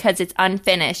nails because it's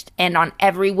unfinished and on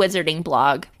every wizarding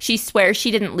blog. She swears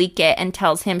she didn't leak it and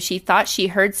tells him she thought she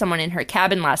heard someone in her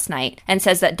cabin last night and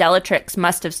says that Bellatrix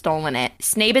must have stolen it.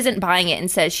 Snape isn't buying it and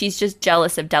says she's just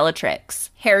jealous of Bellatrix.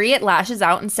 Harriet lashes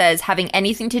out and says having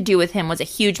anything to do with him was a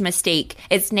huge mistake.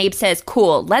 And Snape says,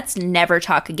 "Cool, let's never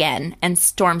talk again," and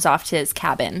storms off to his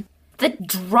cabin. The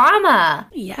drama!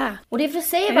 Yeah. What do you have to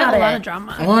say They about got it? a lot of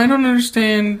drama. Well, I don't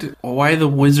understand why the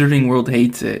wizarding world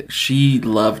hates it. She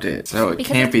loved it, so it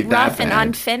Because can't be it's that rough and bad.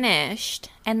 unfinished.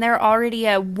 And they're already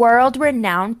a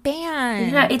world-renowned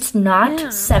band. Yeah, it's not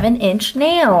 7-inch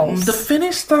nails. The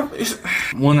finished stuff is...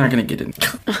 We're not gonna get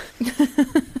into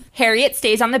it. Harriet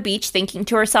stays on the beach thinking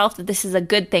to herself that this is a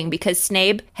good thing because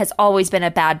Snape has always been a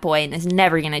bad boy and is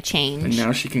never going to change. And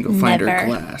now she can go find her Never.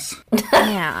 glass.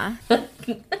 Yeah.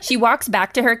 She walks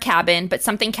back to her cabin, but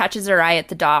something catches her eye at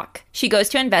the dock. She goes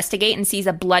to investigate and sees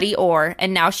a bloody oar,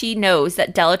 and now she knows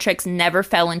that Bellatrix never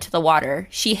fell into the water.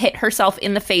 She hit herself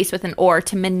in the face with an oar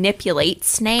to manipulate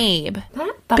Snape.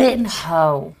 That fucking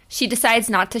hoe. She decides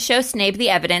not to show Snape the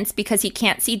evidence because he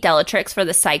can't see Bellatrix for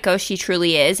the psycho she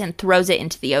truly is and throws it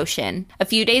into the ocean. A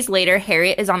few days later,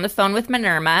 Harriet is on the phone with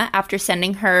Minerva after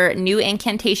sending her new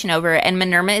incantation over, and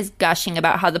Minerva is gushing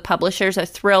about how the publishers are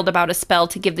thrilled about a spell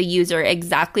to give the user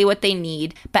exactly what they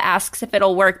need, but asks if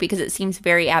it'll work because it seems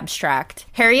very abstract.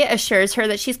 Harriet assures her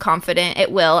that she's confident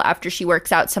it will after she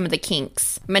works out some of the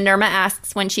kinks. Minerva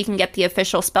asks when she can get the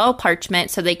official spell parchment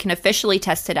so they can officially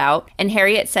test it out, and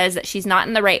Harriet says that she's not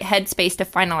in the right headspace to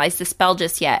finalize the spell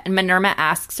just yet, and Minerva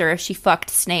asks her if she fucked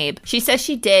Snape. She says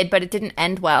she did, but it didn't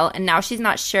end well, and now she's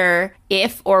not sure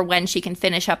if or when she can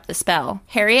finish up the spell.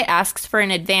 Harriet asks for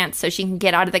an advance so she can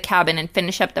get out of the cabin and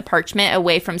finish up the parchment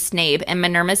away from Snape, and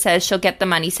Minerva says she'll get the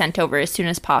money sent over as soon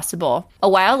as possible. A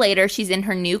while later, she's in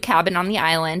her new cabin on the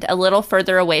island, a little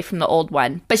further away from the old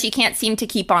one, but she can't seem to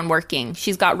keep on working.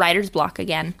 She's got writer's block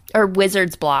again, or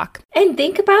wizard's block. And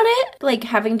think about it, like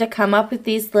having to come up with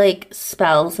these like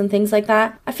spells and things like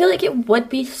that. I feel like it would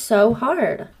be so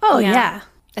hard. Oh, yeah.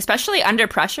 Especially under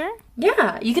pressure.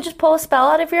 Yeah, you could just pull a spell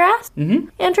out of your ass,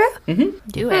 Andrew.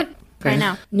 Do it. Right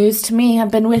now. News to me,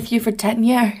 I've been with you for 10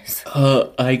 years.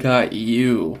 I got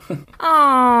you.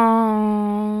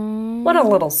 Aww. What a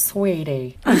little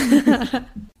sweetie.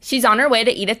 She's on her way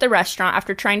to eat at the restaurant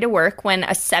after trying to work when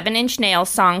a 7-inch nail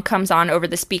song comes on over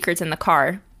the speakers in the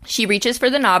car. She reaches for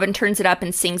the knob and turns it up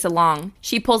and sings along.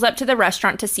 She pulls up to the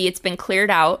restaurant to see it's been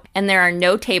cleared out, and there are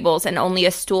no tables and only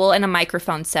a stool and a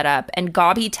microphone set up, and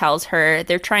Gobby tells her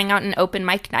they're trying out an open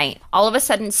mic night. All of a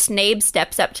sudden, Snape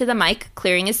steps up to the mic,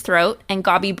 clearing his throat, and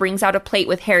Gobby brings out a plate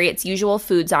with Harriet's usual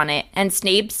foods on it, and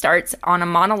Snape starts on a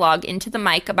monologue into the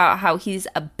mic about how he's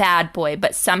a bad boy,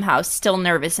 but somehow still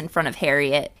nervous in front of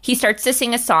Harriet. He starts to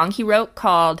sing a song he wrote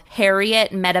called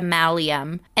Harriet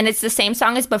Metamalium, and it's the same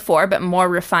song as before, but more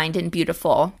refined and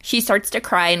beautiful. She starts to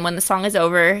cry, and when the song is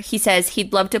over, he says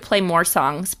he'd love to play more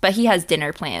songs, but he has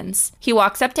dinner plans. He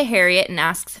walks up to Harriet and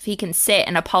asks if he can sit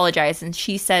and apologize, and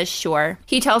she says sure.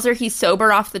 He tells her he's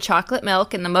sober off the chocolate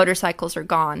milk and the motorcycles are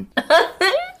gone.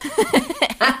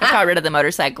 I got rid of the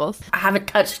motorcycles. I haven't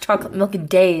touched chocolate milk in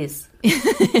days.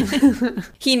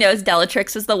 He knows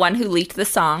Bellatrix was the one who leaked the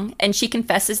song, and she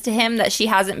confesses to him that she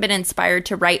hasn't been inspired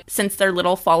to write since their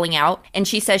little falling out, and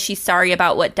she says she's sorry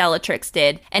about what Bellatrix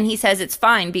did, and he says it's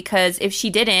fine because if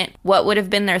she didn't, what would have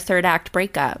been their third act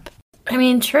breakup? I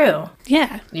mean, true.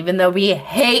 Yeah. Even though we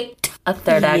hate a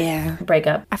third act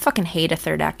breakup. I fucking hate a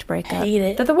third act breakup. Hate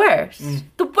it. They're the worst.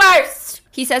 The worst!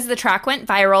 He says the track went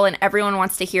viral and everyone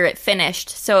wants to hear it finished,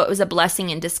 so it was a blessing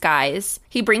in disguise.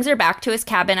 He brings her back to his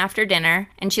cabin after dinner,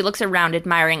 and she looks around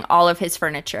admiring all of his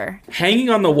furniture. Hanging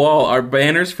on the wall are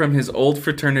banners from his old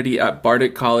fraternity at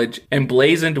Bardic College,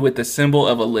 emblazoned with the symbol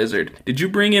of a lizard. Did you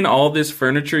bring in all this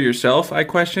furniture yourself? I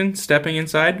question, stepping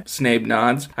inside. Snape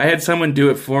nods. I had someone do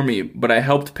it for me, but I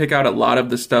helped pick out a lot of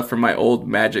the stuff from my old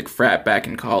magic frat back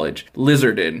in college.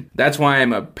 Lizarded. That's why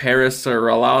I'm a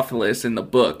Parasaurolophus in the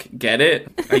book. Get it?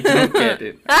 I don't get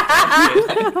it.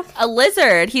 A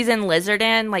lizard. He's in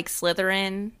Lizardin, like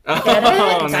Slytherin.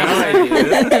 Oh, now I do.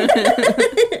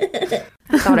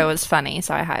 I thought it was funny,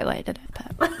 so I highlighted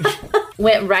it. But.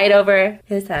 Went right over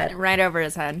his head. Right over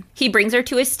his head. He brings her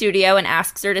to his studio and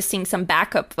asks her to sing some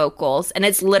backup vocals, and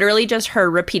it's literally just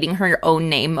her repeating her own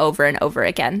name over and over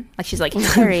again. Like she's like,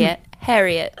 Harriet,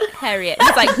 Harriet, Harriet.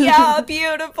 He's like, yeah,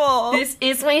 beautiful. This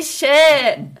is my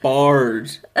shit.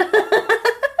 Bars.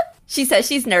 She says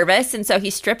she's nervous, and so he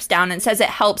strips down and says it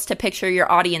helps to picture your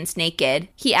audience naked.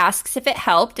 He asks if it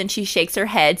helped, and she shakes her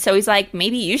head, so he's like,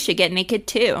 maybe you should get naked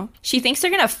too. She thinks they're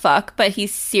gonna fuck, but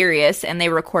he's serious, and they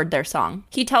record their song.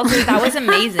 He tells her that was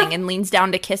amazing and leans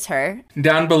down to kiss her.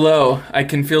 Down below, I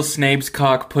can feel Snape's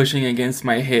cock pushing against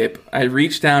my hip. I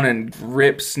reach down and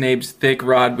grip Snape's thick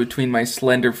rod between my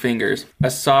slender fingers. A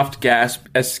soft gasp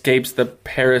escapes the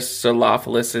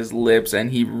Parasaurolophus' lips,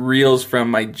 and he reels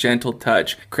from my gentle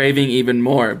touch, craving even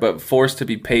more, but forced to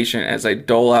be patient as I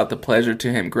dole out the pleasure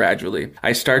to him gradually.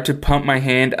 I start to pump my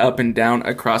hand up and down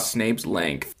across Snape's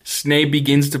length. Snape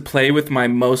begins to play with my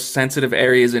most sensitive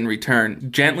areas in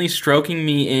return, gently stroking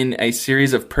me in a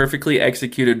series of perfectly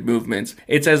executed movements.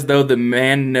 It's as though the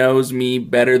man knows me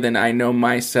better than I know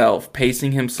myself,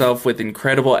 pacing himself with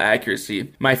incredible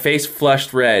accuracy. My face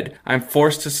flushed red. I'm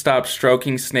forced to stop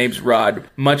stroking Snape's rod,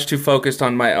 much too focused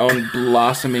on my own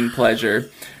blossoming pleasure.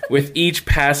 With each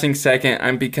passing second,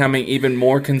 I'm becoming even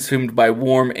more consumed by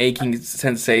warm, aching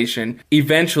sensation.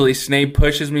 Eventually, Snape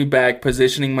pushes me back,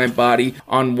 positioning my body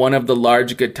on one of the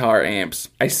large guitar amps.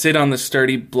 I sit on the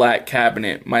sturdy black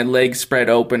cabinet, my legs spread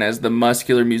open as the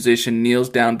muscular musician kneels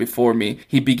down before me.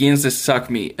 He begins to suck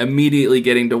me, immediately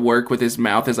getting to work with his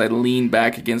mouth as I lean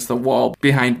back against the wall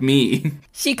behind me.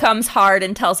 She comes hard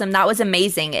and tells him that was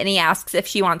amazing, and he asks if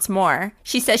she wants more.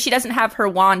 She says she doesn't have her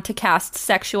wand to cast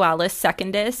Sexualis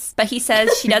Secundus, but he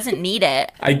says she doesn't need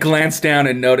it. I glance down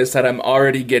and notice that I'm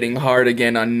already getting hard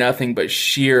again on nothing but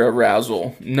sheer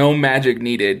arousal. No magic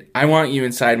needed. I want you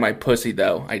inside my pussy,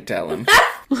 though, I tell him.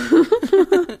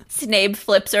 Snape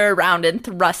flips her around and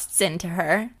thrusts into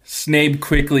her. Snape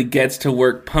quickly gets to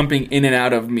work pumping in and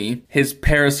out of me, his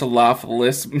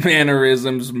Parasaurolophus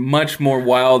mannerisms much more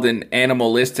wild and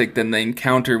animalistic than the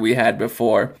encounter we had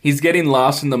before. He's getting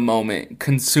lost in the moment,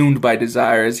 consumed by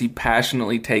desire as he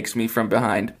passionately takes me from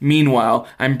behind. Meanwhile,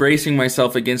 I'm bracing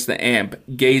myself against the amp,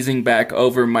 gazing back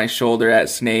over my shoulder at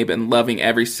Snape and loving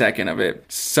every second of it.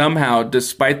 Somehow,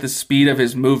 despite the speed of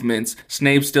his movements,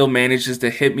 Snape still manages to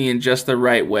hit me in just the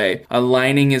right way,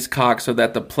 aligning his cock so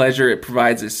that the pleasure it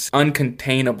provides is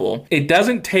uncontainable. It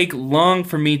doesn't take long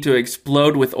for me to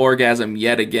explode with orgasm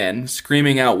yet again,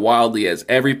 screaming out wildly as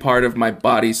every part of my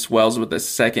body swells with a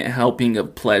second helping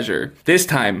of pleasure. This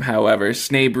time, however,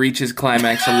 Snape reaches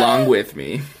climax along with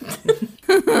me.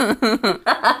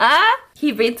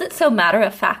 He reads it so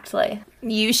matter-of-factly.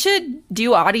 You should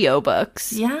do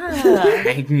audiobooks. Yeah.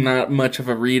 I'm not much of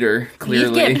a reader,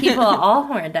 clearly. You get people all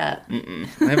horned up.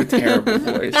 I have a terrible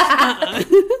voice.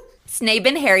 Snape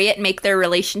and Harriet make their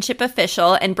relationship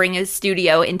official and bring his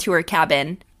studio into her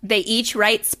cabin. They each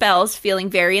write spells, feeling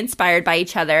very inspired by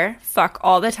each other, fuck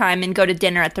all the time, and go to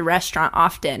dinner at the restaurant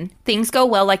often. Things go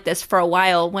well like this for a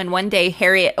while when one day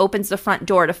Harriet opens the front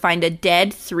door to find a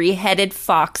dead, three-headed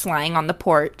fox lying on the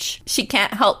porch. She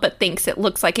can't help but thinks it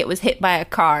looks like it was hit by a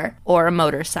car or a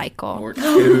motorcycle. Or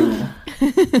two.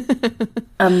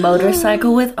 A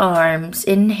motorcycle with arms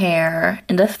and hair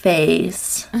and a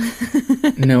face.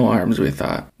 No arms, we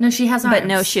thought. No, she has arms. But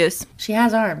no shoes. She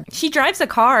has arms. She drives a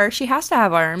car. She has to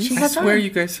have arms. She I has swear arms. you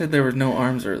guys said there were no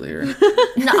arms earlier.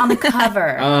 No, on the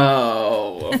cover.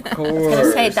 Oh, of course. I was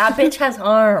gonna say, that bitch has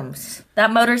arms.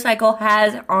 That motorcycle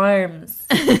has arms.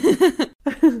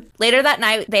 Later that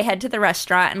night, they head to the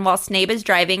restaurant, and while Snape is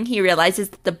driving, he realizes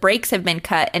that the brakes have been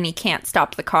cut and he can't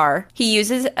stop the car. He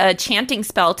uses a chanting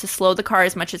spell to slow the car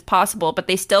as much as possible, but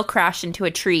they still crash into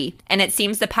a tree. And it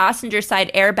seems the passenger side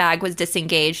airbag was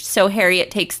disengaged, so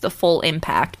Harriet takes the full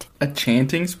impact. A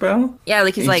chanting spell? Yeah,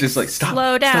 like he's like, just like, stop,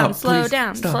 slow down, stop, slow please,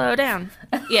 down, stop. slow down.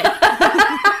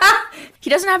 Yeah. He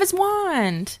doesn't have his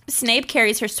wand. Snape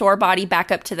carries her sore body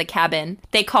back up to the cabin.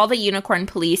 They call the unicorn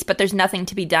police, but there's nothing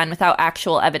to be done without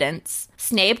actual evidence.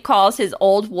 Snape calls his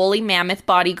old woolly mammoth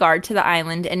bodyguard to the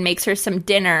island and makes her some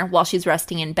dinner while she's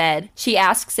resting in bed. She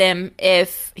asks him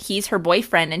if he's her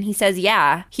boyfriend, and he says,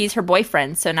 yeah, he's her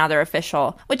boyfriend, so now they're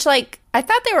official. Which, like, I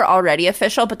thought they were already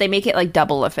official, but they make it, like,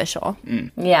 double official.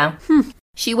 Yeah.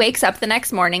 She wakes up the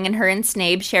next morning and her and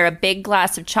Snape share a big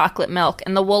glass of chocolate milk,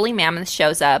 and the woolly mammoth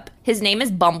shows up. His name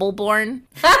is Bumbleborn.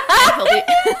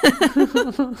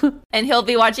 And he'll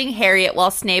be watching Harriet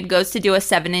while Snape goes to do a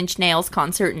 7-Inch Nails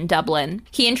concert in Dublin.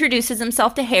 He introduces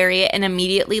himself to Harriet and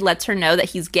immediately lets her know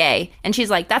that he's gay. And she's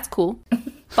like, that's cool.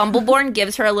 Bumbleborn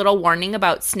gives her a little warning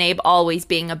about Snape always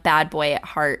being a bad boy at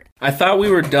heart. I thought we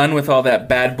were done with all that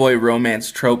bad boy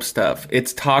romance trope stuff.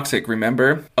 It's toxic,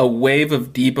 remember? A wave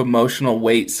of deep emotional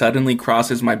weight suddenly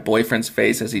crosses my boyfriend's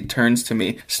face as he turns to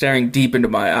me, staring deep into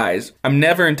my eyes. I'm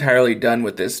never entirely done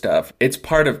with this stuff. It's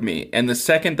part of me, and the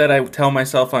second that I tell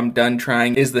myself I'm done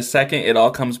trying is the second it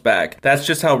all comes back. That's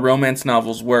just how romance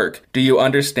novels work. Do you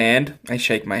understand? I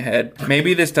shake my head.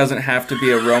 Maybe this doesn't have to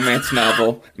be a romance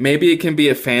novel. Maybe it can be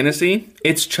a fantasy.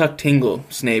 It's Chuck Tingle,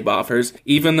 Snape offers,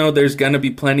 even though there's gonna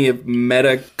be plenty of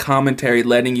meta commentary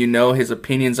letting you know his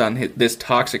opinions on this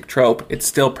toxic trope. It's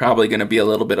still probably gonna be a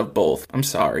little bit of both. I'm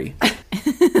sorry.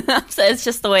 So it's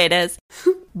just the way it is.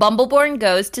 Bumbleborn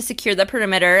goes to secure the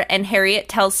perimeter, and Harriet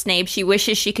tells Snape she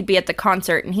wishes she could be at the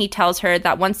concert, and he tells her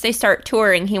that once they start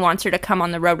touring, he wants her to come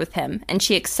on the road with him, and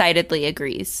she excitedly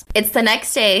agrees. It's the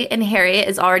next day, and Harriet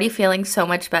is already feeling so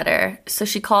much better. So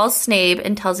she calls Snape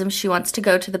and tells him she wants to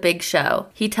go to the big show.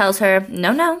 He tells her,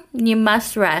 no, you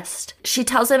must rest. She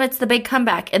tells him it's the big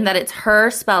comeback and that it's her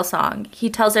spell song. He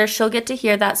tells her she'll get to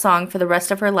hear that song for the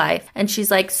rest of her life, and she's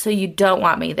like, so you don't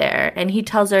want me there? And he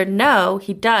tells her, no,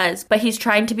 he does, but he's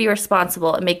trying to be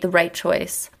responsible and make the right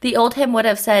choice. The old him would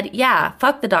have said, yeah,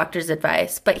 fuck the doctor's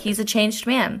advice, but he's a changed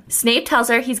man. Snape tells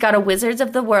her he's got a Wizards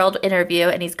of the World interview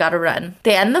and he's got to run.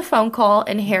 They end the phone call,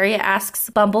 and Harriet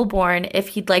asks Bumbleborn if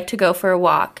he'd like to go for a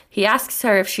walk. He asks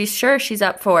her if she's sure she's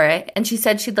up for it, and she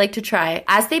said she'd like to try.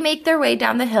 As they make their way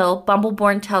down the hill,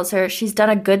 Bumbleborn tells her she's done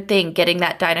a good thing getting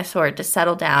that dinosaur to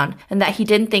settle down, and that he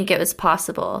didn't think it was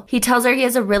possible. He tells her he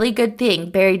has a really good thing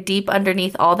buried deep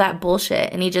underneath all that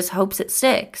bullshit, and he just hopes it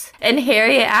sticks. And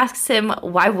Harriet asks him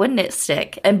why wouldn't it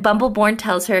stick, and Bumbleborn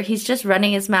tells her he's just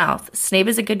running his mouth. Snape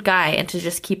is a good guy and to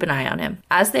just keep an eye on him.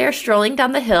 As they are strolling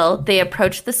down the hill, they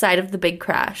approach the site of the big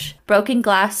crash. Broken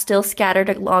glass still scattered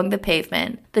along the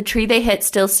pavement. The tree they hit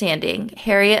still standing.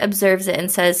 Harriet observes it and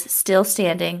says, still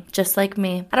standing, just like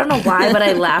me. I don't know why, but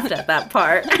I laughed at that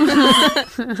part.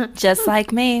 Just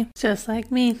like me. Just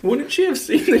like me. Wouldn't she have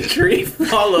seen the tree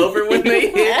fall over when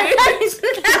they hit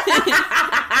it?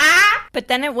 But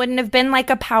then it wouldn't have been like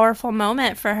a powerful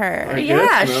moment for her.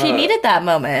 Yeah, guess she not. needed that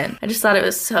moment. I just thought it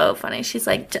was so funny. She's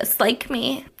like, just like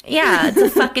me. Yeah, it's a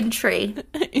fucking tree.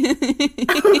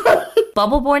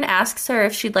 Bumbleborn asks her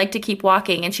if she'd like to keep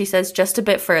walking, and she says just a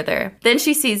bit further. Then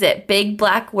she sees it, big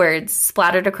black words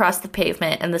splattered across the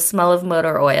pavement, and the smell of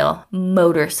motor oil.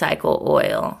 Motorcycle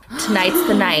oil. Tonight's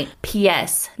the night.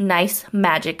 P.S. Nice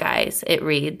magic eyes, it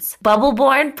reads.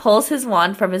 Bumbleborn pulls his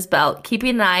wand from his belt,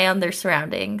 keeping an eye on their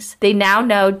surroundings. They now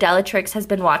know Bellatrix has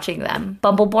been watching them.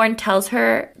 Bumbleborn tells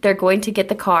her they're going to get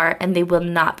the car, and they will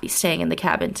not be staying in the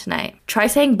cabin tonight. Try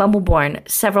saying Bumbleborn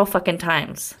several fucking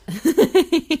times.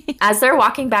 As they're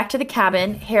walking back to the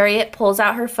cabin, Harriet pulls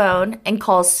out her phone and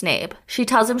calls Snape. She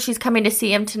tells him she's coming to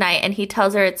see him tonight, and he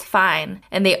tells her it's fine,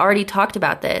 and they already talked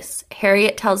about this.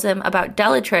 Harriet tells him about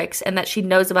Bellatrix and that she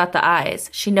knows about the eyes.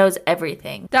 She knows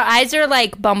everything. The eyes are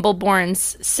like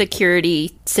Bumbleborn's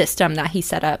security system that he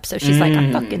set up. So she's like, I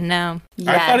fucking know.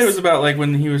 Yes. I thought it was about like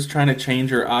when he was trying to change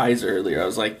her eyes earlier. I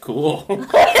was like, cool. The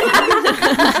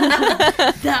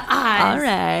eyes. All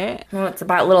right. Well, it's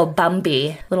about little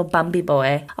Bumby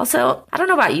boy. Also, I don't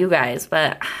know about you guys,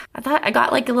 but I thought I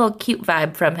got like a little cute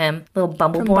vibe from him. Little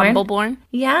Bumbleborn. Bumbleborn?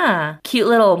 Yeah. Cute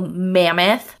little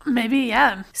mammoth. Maybe,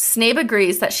 yeah. Snape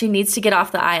agrees that she needs to get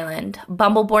off the island.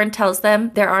 Bumbleborn tells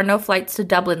them there are no flights to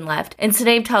Dublin left, and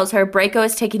Snape tells her Draco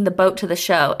is taking the boat to the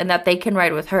show and that they can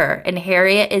ride with her, and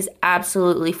Harriet is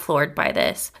absolutely floored by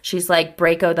this. She's like,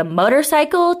 Draco the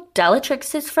motorcycle?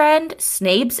 Bellatrix's friend?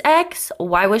 Snape's ex?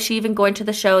 Why was she even going to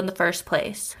the show in the first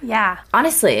place? Yeah.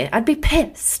 Honestly, I'd be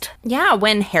pissed. Yeah,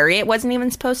 when Harriet wasn't even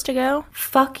supposed to go.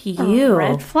 Fuck you.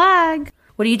 Red flag.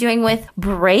 What are you doing with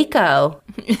Draco?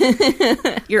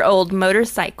 Your old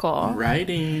motorcycle.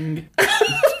 Writing.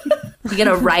 You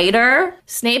gonna write her?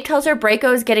 Snape tells her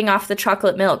Draco is getting off the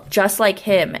chocolate milk, just like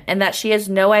him, and that she has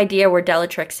no idea where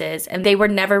Bellatrix is, and they were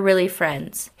never really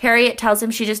friends. Harriet tells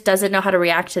him she just doesn't know how to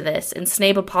react to this, and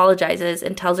Snape apologizes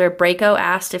and tells her Draco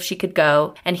asked if she could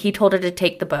go, and he told her to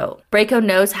take the boat. Draco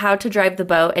knows how to drive the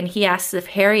boat, and he asks if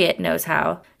Harriet knows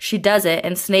how. She does it,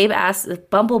 and Snape asks if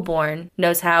Bumbleborn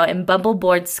knows how, and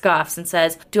Bumbleborn scoffs and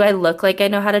says, do I look like I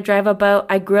know how to drive a boat?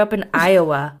 I grew up in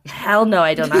Iowa. Hell no,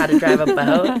 I don't know how to drive a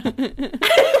boat.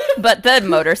 But the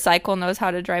motorcycle knows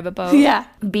how to drive a boat. Yeah.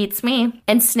 Beats me.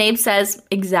 And Snape says,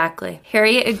 exactly.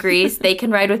 Harriet agrees they can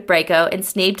ride with Draco, and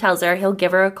Snape tells her he'll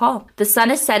give her a call. The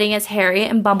sun is setting as Harriet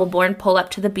and Bumbleborn pull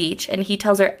up to the beach, and he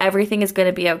tells her everything is going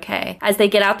to be okay. As they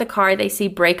get out the car, they see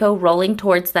Draco rolling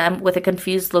towards them with a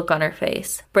confused look on her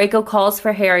face. Draco calls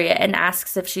for Harriet and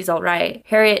asks if she's all right.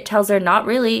 Harriet tells her not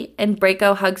really, and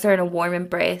Draco hugs her in a warm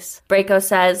embrace. Draco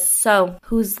says, so,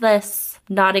 who's this?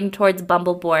 Nodding towards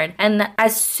Bumbleborn. And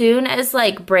as soon as,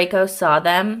 Draco saw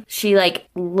them, she,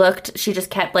 she just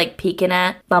kept, peeking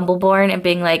at Bumbleborn and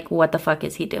being like, what the fuck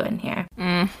is he doing here?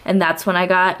 And that's when I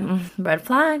got red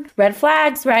flags. Red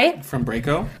flags, right? From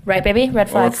Draco? Right, baby? Red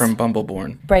flags. Or from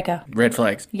Bumbleborn? Draco. Red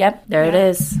flags. Yep, there it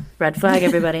is. Red flag,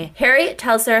 everybody. Harriet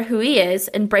tells her who he is,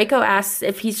 and Draco asks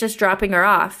if he's just dropping her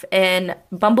off, and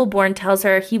Bumbleborn tells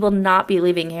her he will not be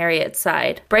leaving Harriet's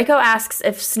side. Draco asks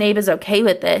if Snape is okay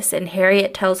with this, and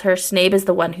Harriet tells her Snape is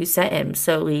the one who sent him,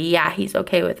 so yeah, he's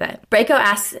okay with it. Draco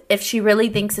asks if she really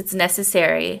thinks it's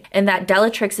necessary, and that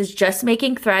Bellatrix is just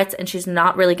making threats and she's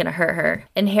not really gonna hurt her.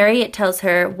 And Harriet tells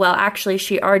her, well, actually,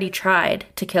 she already tried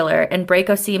to kill her, and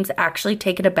Draco seems actually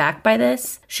taken aback by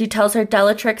this. She tells her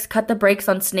Bellatrix cut the brakes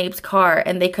on Snape's car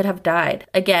and they could have died.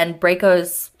 Again,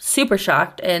 Draco's super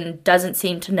shocked and doesn't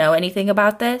seem to know anything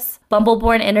about this.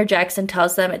 Bumbleborn interjects and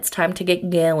tells them it's time to get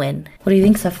going. What do you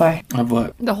think so far? Of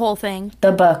what? The whole thing.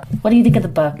 The book. What do you think of the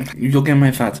book? You'll get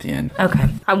my thoughts at the end. Okay.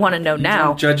 I want to know now.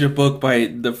 Don't judge a book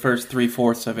by the first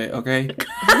 3/4 of it, okay?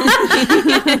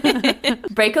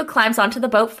 Draco climbs onto the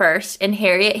boat first, and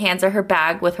Harriet hands her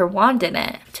bag with her wand in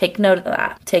it. Take note of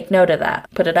that. Take note of that.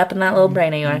 Put it up in that little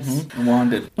brain of yours.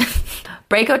 Wanded.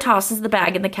 Draco tosses the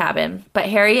bag in the cabin, but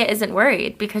Harriet isn't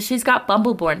worried because she's got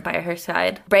Bumbleborn by her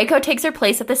side. Draco takes her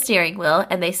place at the steering wheel,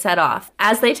 and they set off.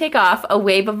 As they take off, a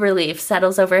wave of relief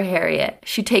settles over Harriet.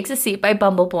 She takes a seat by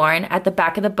Bumbleborn at the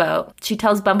back of the boat. She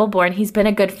tells Bumbleborn he's been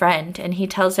a good friend, and he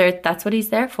tells her that's what he's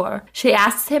there for. She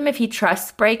asks him if he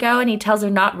trusts Draco, and he tells her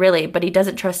not really, but he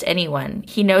doesn't trust anyone.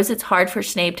 He knows it's hard for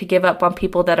Snape to give up on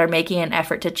people that are making an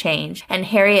effort to change, and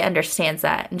Harriet understands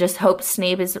that and just hopes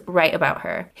Snape is right about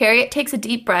her. Harriet takes a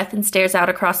deep breath and stares out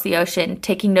across the ocean,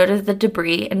 taking note of the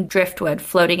debris and driftwood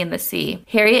floating in the sea.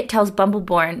 Harriet tells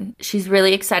Bumbleborn she's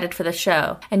really excited for the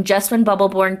show, and just when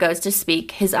Bumbleborn goes to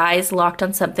speak, his eyes locked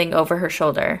on something over her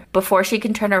shoulder. Before she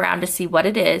can turn around to see what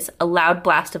it is, a loud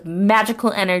blast of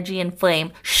magical energy and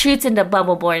flame shoots into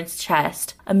Bumbleborn's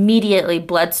chest. Immediately,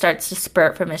 blood starts to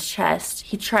spurt from his chest.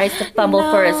 He tries to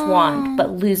fumble for his wand, but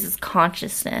loses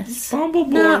consciousness.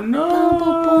 Bumbleborn,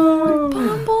 no!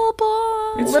 Bumbleborn!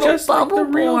 It's Little just like the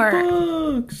real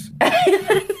Bumbleborn. books.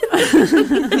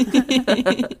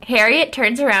 Harriet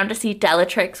turns around to see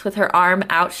Bellatrix with her arm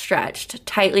outstretched,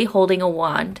 tightly holding a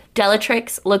wand.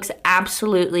 Bellatrix looks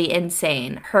absolutely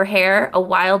insane. Her hair a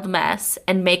wild mess,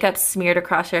 and makeup smeared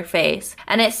across her face.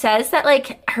 And it says that,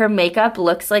 her makeup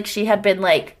looks like she had been,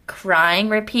 crying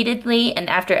repeatedly, and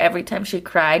after every time she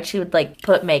cried, she would,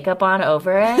 put makeup on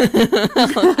over it.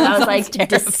 And I was like,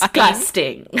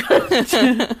 disgusting.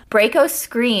 Draco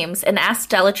screams and asks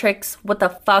Bellatrix what the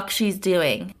fuck she's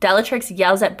doing. Bellatrix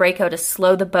yells at Draco to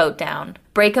slow the boat down.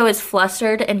 Draco is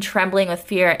flustered and trembling with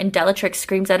fear, and Bellatrix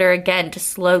screams at her again to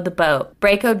slow the boat.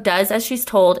 Draco does as she's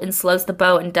told and slows the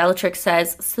boat, and Bellatrix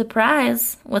says,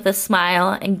 surprise, with a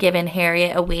smile and giving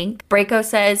Harriet a wink. Draco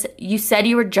says, you said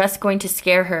you were just going to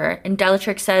scare her, and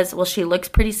Bellatrix says, well, she looks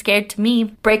pretty scared to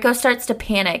me. Draco starts to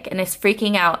panic and is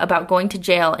freaking out about going to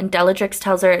jail, and Bellatrix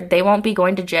tells her they won't be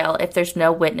going to jail if there's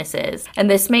no witnesses.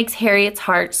 And this makes Harriet's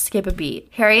heart skip a beat.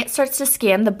 Harriet starts to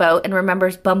scan the boat and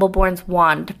remembers Bumbleborn's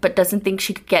wand, but doesn't think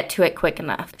she could get to it quick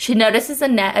enough. She notices a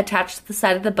net attached to the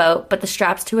side of the boat, but the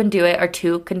straps to undo it are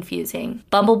too confusing.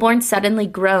 Bumbleborn suddenly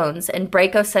groans, and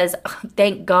Draco says, oh,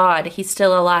 thank God, he's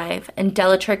still alive. And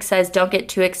Bellatrix says, don't get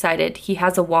too excited, he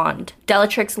has a wand.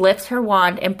 Bellatrix lifts her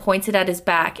wand and points it at his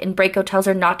back, and Draco tells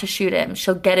her not to shoot him,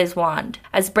 she'll get his wand.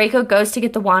 As Draco goes to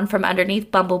get the wand from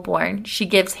underneath Bumbleborn, she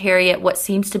gives Harriet what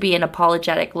seems to be an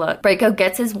apologetic look. Draco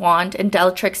gets his wand, and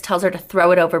Bellatrix Bellatrix tells her to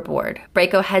throw it overboard.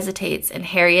 Draco hesitates, and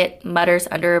Harriet mutters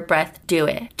under her breath, "Do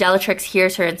it." Bellatrix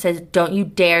hears her and says, "Don't you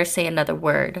dare say another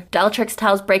word." Bellatrix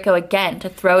tells Draco again to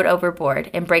throw it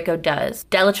overboard, and Draco does.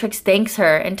 Bellatrix thanks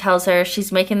her and tells her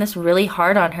she's making this really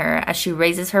hard on her as she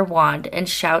raises her wand and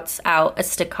shouts out a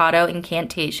staccato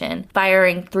incantation,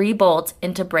 firing 3 bolts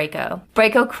into Draco.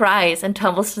 Draco cries and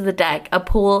tumbles to the deck, a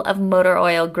pool of motor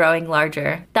oil growing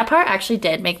larger. That part actually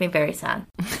did make me very sad,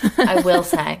 I will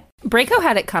say. Draco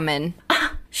had it coming.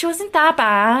 She wasn't that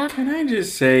bad. Can I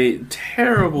just say,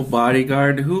 terrible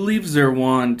bodyguard who leaves their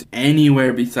wand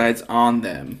anywhere besides on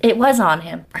them? It was on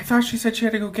him. I thought she said she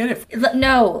had to go get it.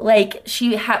 No, like,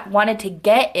 she wanted to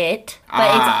get it,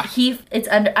 but it's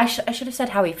under, I should have said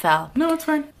how he fell. No, it's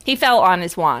fine. He fell on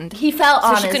his wand. He fell on his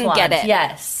wand. So she couldn't get it.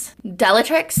 Yes.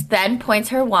 Bellatrix then points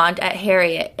her wand at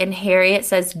Harriet, and Harriet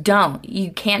says, "Don't. You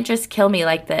can't just kill me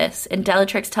like this." And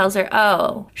Bellatrix tells her,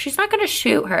 oh, she's not going to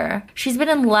shoot her. She's been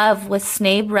in love with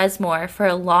Snape Resmore for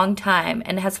a long time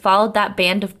and has followed that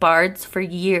band of bards for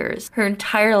years, her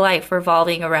entire life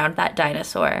revolving around that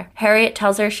dinosaur. Harriet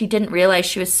tells her she didn't realize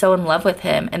she was so in love with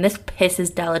him, and this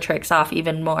pisses Bellatrix off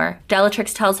even more.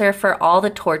 Bellatrix tells her for all the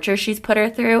torture she's put her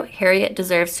through, Harriet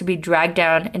deserves to be dragged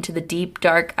down into the deep,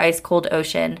 dark, ice-cold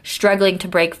ocean, struggling to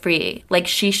break free, like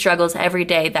she struggles every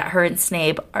day that her and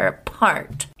Snape are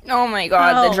apart. Oh my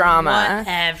god, the drama.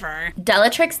 Whatever.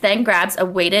 Bellatrix then grabs a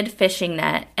weighted fishing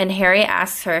net, and Harriet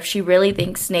asks her if she really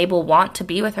thinks Snape will want to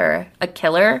be with her. A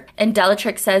killer? And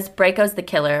Bellatrix says Draco's the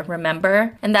killer,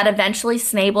 remember? And that eventually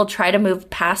Snape will try to move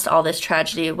past all this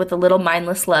tragedy with a little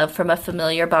mindless love from a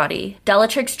familiar body.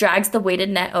 Bellatrix drags the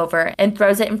weighted net over and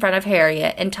throws it in front of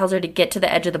Harriet and tells her to get to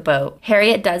the edge of the boat.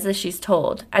 Harriet does as she's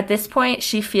told. At this point,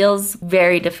 she feels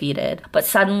very defeated, but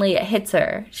suddenly it hits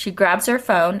her. She grabs her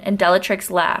phone, and Bellatrix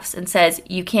laughs and says,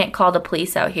 "You can't call the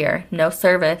police out here. No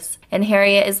service." And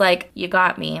Harriet is like, "You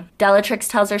got me." Bellatrix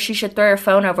tells her she should throw her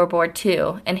phone overboard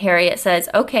too, and Harriet says,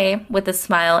 "Okay," with a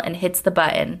smile and hits the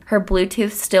button. Her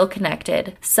Bluetooth still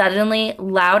connected. Suddenly,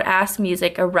 loud-ass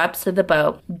music erupts through the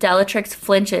boat. Bellatrix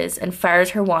flinches and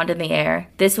fires her wand in the air.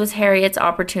 This was Harriet's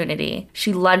opportunity.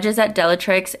 She lunges at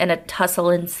Bellatrix and a tussle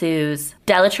ensues.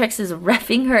 Bellatrix is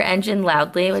revving her engine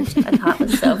loudly, which I thought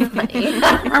was so funny. She's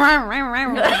like,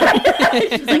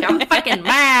 "I'm fucking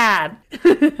mad."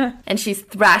 And she's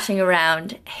thrashing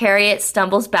around. Harriet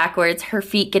stumbles backwards, her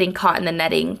feet getting caught in the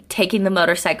netting, taking the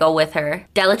motorcycle with her.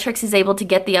 Bellatrix is able to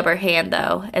get the upper hand,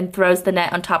 though, and throws the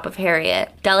net on top of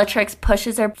Harriet. Bellatrix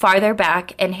pushes her farther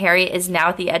back, and Harriet is now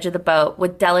at the edge of the boat,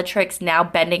 with Bellatrix now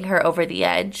bending her over the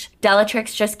edge.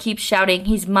 Bellatrix just keeps shouting,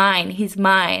 "He's mine, he's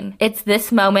mine." It's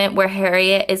this moment where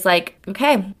Harriet is like,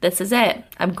 okay, this is it.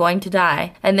 I'm going to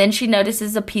die. And then she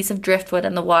notices a piece of driftwood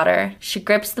in the water. She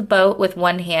grips the boat with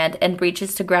one hand and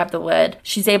reaches to grab the wood.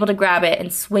 She's able to grab it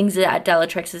and swings it at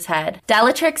Bellatrix's head.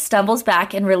 Bellatrix stumbles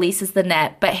back and releases the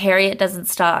net, but Harriet doesn't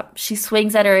stop. She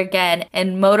swings at her again,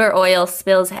 and motor oil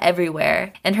spills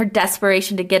everywhere. In her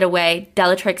desperation to get away,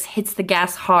 Bellatrix hits the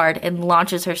gas hard and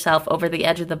launches herself over the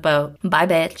edge of the boat. Bye,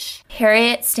 bitch.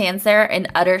 Harriet stands there in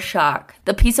utter shock.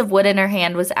 The piece of wood in her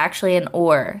hand was actually an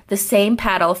oar, the same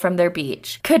paddle from their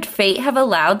beach. Could fate have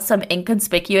allowed some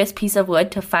inconspicuous piece of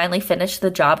wood to finally finish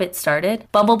the job it started?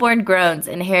 Bumbleborn groans,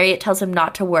 and Harriet tells him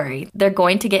not to worry. They're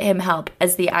going to get him help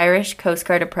as the Irish Coast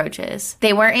Guard approaches.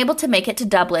 They weren't able to make it to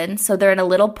Dublin, so they're in a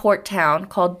little port town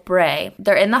called Bray.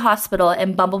 They're in the hospital,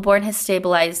 and Bumbleborn has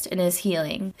stabilized and is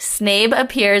healing. Snape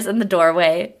appears in the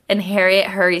doorway, and Harriet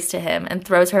hurries to him and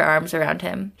throws her arms around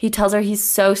him. He tells her he's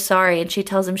so sorry, and she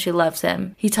tells him she loves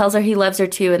him. He tells her he loves her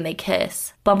too, and they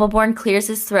kiss. Bumbleborn clears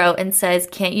his throat and says,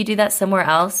 "Can't you do that somewhere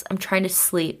else? I'm trying to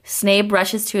sleep." Snape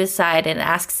rushes to his side and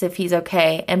asks if he's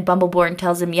okay, and Bumbleborn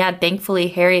tells him, yeah, thankfully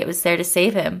Harriet was there to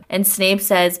save him. And Snape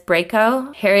says,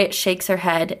 "Draco?" Harriet shakes her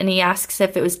head, and he asks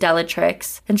if it was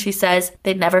Bellatrix, and she says,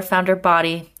 "They never found her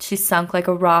body. She sunk like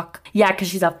a rock." Yeah, because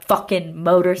she's a fucking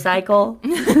motorcycle.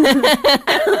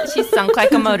 She sunk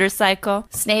like a motorcycle.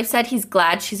 Snape said he's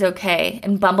glad she's okay,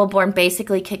 and Bumbleborn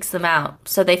basically kicks them out,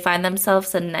 so they find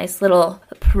themselves in a nice little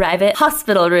private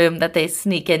hospital room that they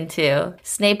sneak into.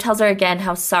 Snape tells her again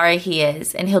how sorry he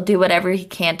is, and he'll do whatever he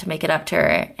can to make it up to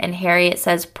her, and Harriet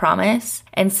says, "Promise?"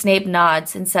 And Snape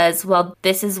nods and says, well,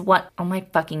 this is what... Oh my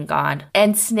fucking god.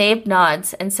 And Snape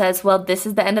nods and says, well, this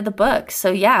is the end of the book,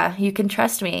 so yeah, you can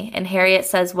trust me. And Harriet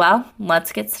says, well,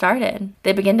 let's get started.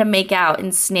 They begin to make out,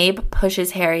 and Snape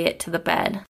pushes Harriet to the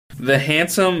bed. The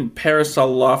handsome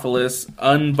Parasaurolophus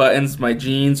unbuttons my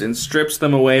jeans and strips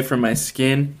them away from my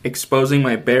skin, exposing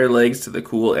my bare legs to the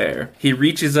cool air. He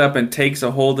reaches up and takes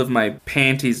a hold of my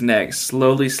panties neck,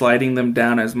 slowly sliding them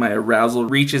down as my arousal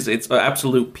reaches its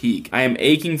absolute peak. I am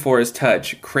aching for his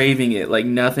touch, craving it like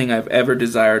nothing I've ever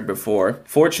desired before.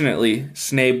 Fortunately,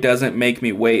 Snape doesn't make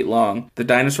me wait long. The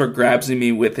dinosaur grabs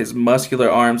me with his muscular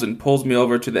arms and pulls me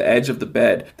over to the edge of the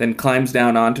bed, then climbs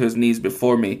down onto his knees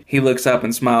before me. He looks up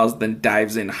and smiles, then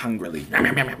dives in hungrily.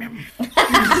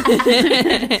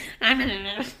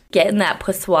 Getting that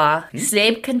poissoir.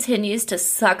 Snape continues to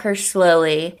suck her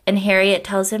slowly, and Harriet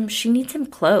tells him she needs him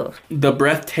clothed. The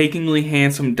breathtakingly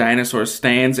handsome dinosaur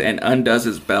stands and undoes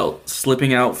his belt,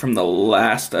 slipping out from the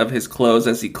last of his clothes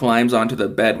as he climbs onto the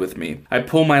bed with me. I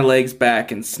pull my legs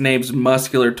back, and Snape's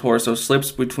muscular torso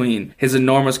slips between, his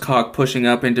enormous cock pushing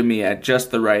up into me at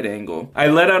just the right angle. I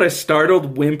let out a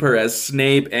startled whimper as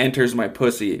Snape enters my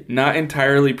pussy, not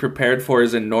entirely prepared for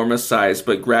his enormous size,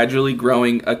 but gradually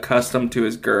growing accustomed to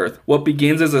his girth. What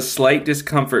begins as a slight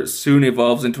discomfort soon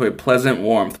evolves into a pleasant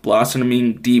warmth,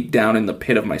 blossoming deep down in the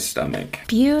pit of my stomach.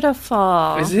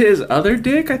 Beautiful. Is it his other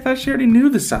dick? I thought she already knew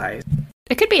the size.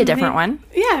 It could be a different one.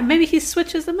 Yeah, maybe he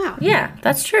switches them out. Yeah,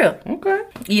 that's true. Okay.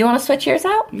 You want to switch yours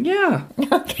out? Yeah.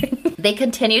 Okay. They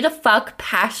continue to fuck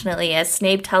passionately as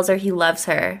Snape tells her he loves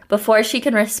her. Before she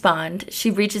can respond,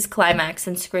 she reaches climax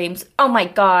and screams, "Oh my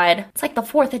god, it's like the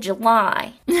 4th of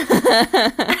July."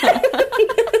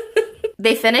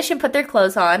 They finish and put their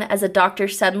clothes on as a doctor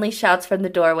suddenly shouts from the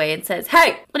doorway and says,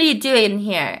 "Hey, what are you doing in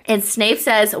here?" And Snape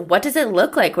says, "What does it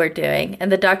look like we're doing?"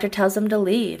 And the doctor tells him to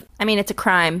leave. I mean, it's a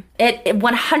crime. It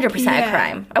 100% a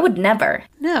crime. I would never.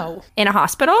 No. In a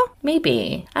hospital?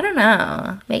 Maybe. I don't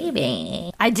know.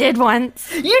 Maybe. I did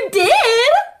once. You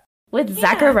did? With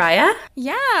Zachariah?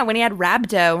 Yeah, when he had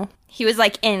rhabdo. He was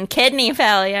like in kidney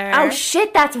failure. Oh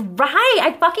shit, that's right.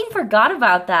 I fucking forgot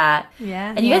about that.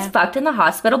 Yeah. And you guys fucked in the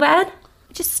hospital bed?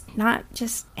 Just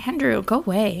Andrew, go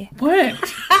away. What?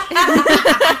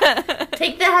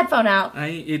 Take the headphone out.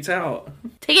 It's out.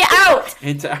 Take it out.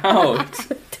 It's out.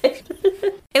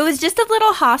 It was just a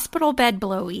little hospital bed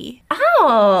blowy.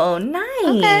 Oh, nice.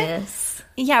 Okay.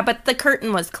 Yeah, but the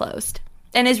curtain was closed.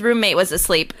 And his roommate was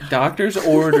asleep. Doctor's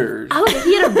orders. Oh,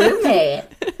 he had a roommate.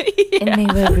 Yeah. And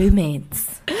they were roommates.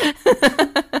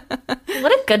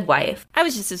 What a good wife. I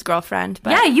was just his girlfriend.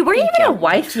 But yeah, you weren't even a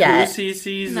wife yet. 2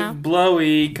 cc's of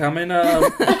blowy coming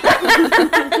up.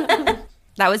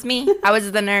 That was me. I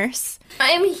was the nurse.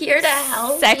 I'm here to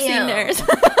help Sexy you. nurse.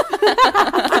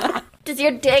 Does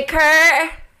your dick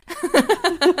hurt?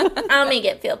 I'll make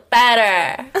it feel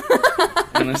better.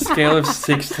 On a scale of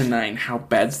 6 to 9, how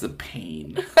bad's the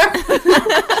pain?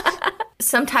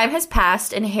 Some time has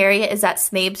passed and Harriet is at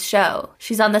Snape's show.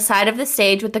 She's on the side of the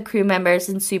stage with the crew members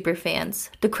and superfans.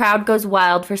 The crowd goes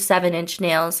wild for 7-inch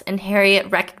nails and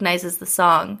Harriet recognizes the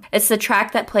song. It's the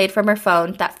track that played from her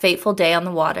phone that fateful day on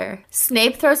the water.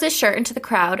 Snape throws his shirt into the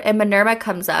crowd and Minerva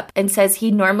comes up and says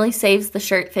he normally saves the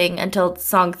shirt thing until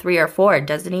song 3 or 4,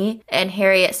 doesn't he? And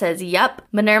Harriet says, yup.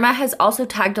 Minerva has also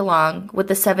tagged along with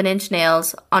the 7-inch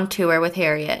nails on tour with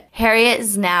Harriet. Harriet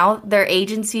is now their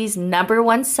agency's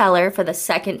 #1 seller for the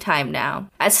second time now.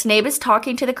 As Snape is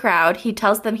talking to the crowd, he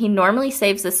tells them he normally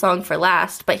saves this song for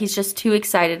last, but he's just too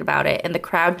excited about it, and the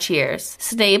crowd cheers.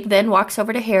 Snape then walks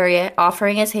over to Harriet,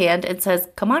 offering his hand, and says,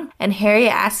 "Come on." And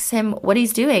Harriet asks him what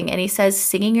he's doing, and he says,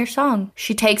 "Singing your song."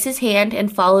 She takes his hand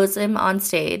and follows him on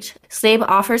stage. Snape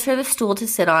offers her the stool to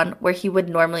sit on, where he would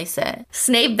normally sit.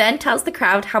 Snape then tells the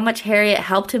crowd how much Harriet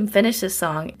helped him finish his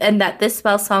song, and that this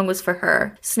spell song was for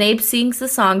her. Snape sings the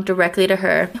song directly to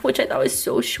her, which I thought was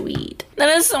so sweet. That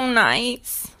is so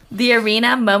nice. The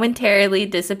arena momentarily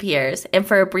disappears, and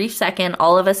for a brief second,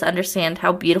 all of us understand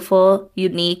how beautiful,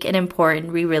 unique, and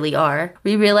important we really are.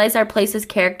 We realize our place as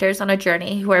characters on a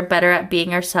journey who are better at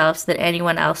being ourselves than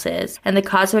anyone else is, and the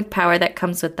cosmic power that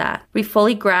comes with that. We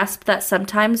fully grasp that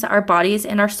sometimes our bodies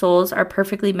and our souls are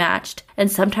perfectly matched, and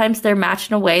sometimes they're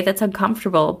matched in a way that's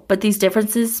uncomfortable, but these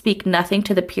differences speak nothing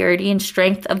to the purity and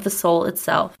strength of the soul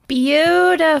itself.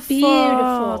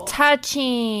 Beautiful.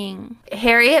 Touching.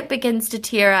 Harriet begins to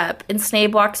tear up, and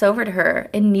Snape walks over to her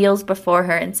and kneels before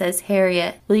her and says,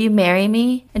 "Harriet, will you marry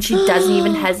me?" And she doesn't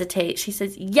even hesitate. She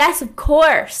says, "Yes, of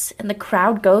course." And the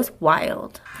crowd goes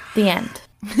wild. The end.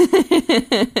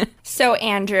 So,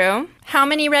 Andrew, how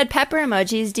many red pepper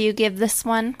emojis do you give this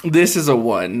one? This is a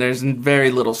 1. There's very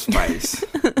little spice.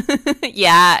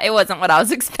 Yeah, it wasn't what I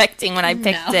was expecting when I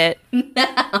picked it.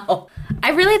 No. I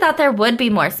really thought there would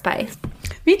be more spice.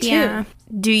 Me too. Yeah.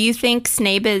 Do you think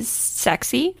Snape is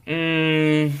sexy?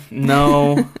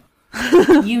 No.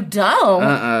 You don't?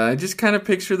 I just kind of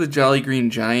picture the Jolly Green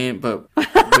Giant, but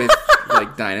with,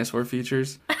 like, dinosaur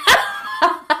features.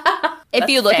 If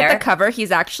you That's look fair. at the cover,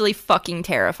 he's actually fucking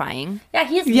terrifying. Yeah,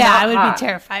 he's Yeah, not I would hot. be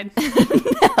terrified.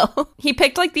 No. He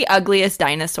picked like the ugliest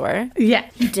dinosaur Yeah.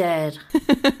 He did.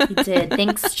 He did.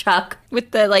 Thanks, Chuck.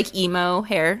 with the like emo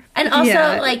hair. And also,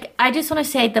 Yeah. like, I just want to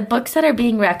say the books that are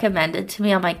being recommended to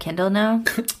me on my Kindle now,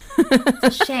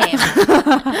 it's a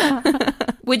shame.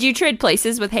 Would you trade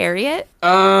places with Harriet?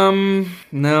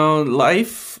 No,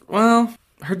 life, well,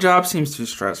 her job seems too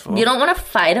stressful. You don't want to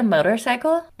fight a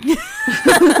motorcycle?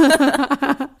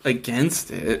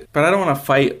 Against it, but I don't want to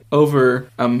fight over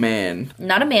a man.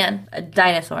 Not a man, a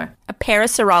dinosaur. A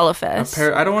Parasaurolophus.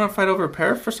 I don't want to fight over a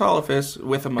Parasaurolophus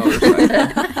with a motorcycle.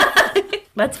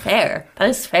 That's fair. That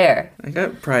is fair. I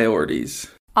got priorities.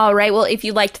 All right, well, if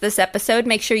you liked this episode,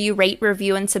 make sure you rate,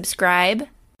 review, and subscribe.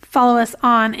 Follow us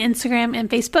on Instagram and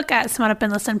Facebook at Smut Up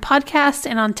and Listen Podcast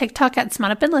and on TikTok at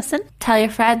Smut Up and Listen. Tell your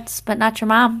friends, but not your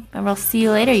mom. And we'll see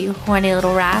you later, you horny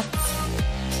little rats.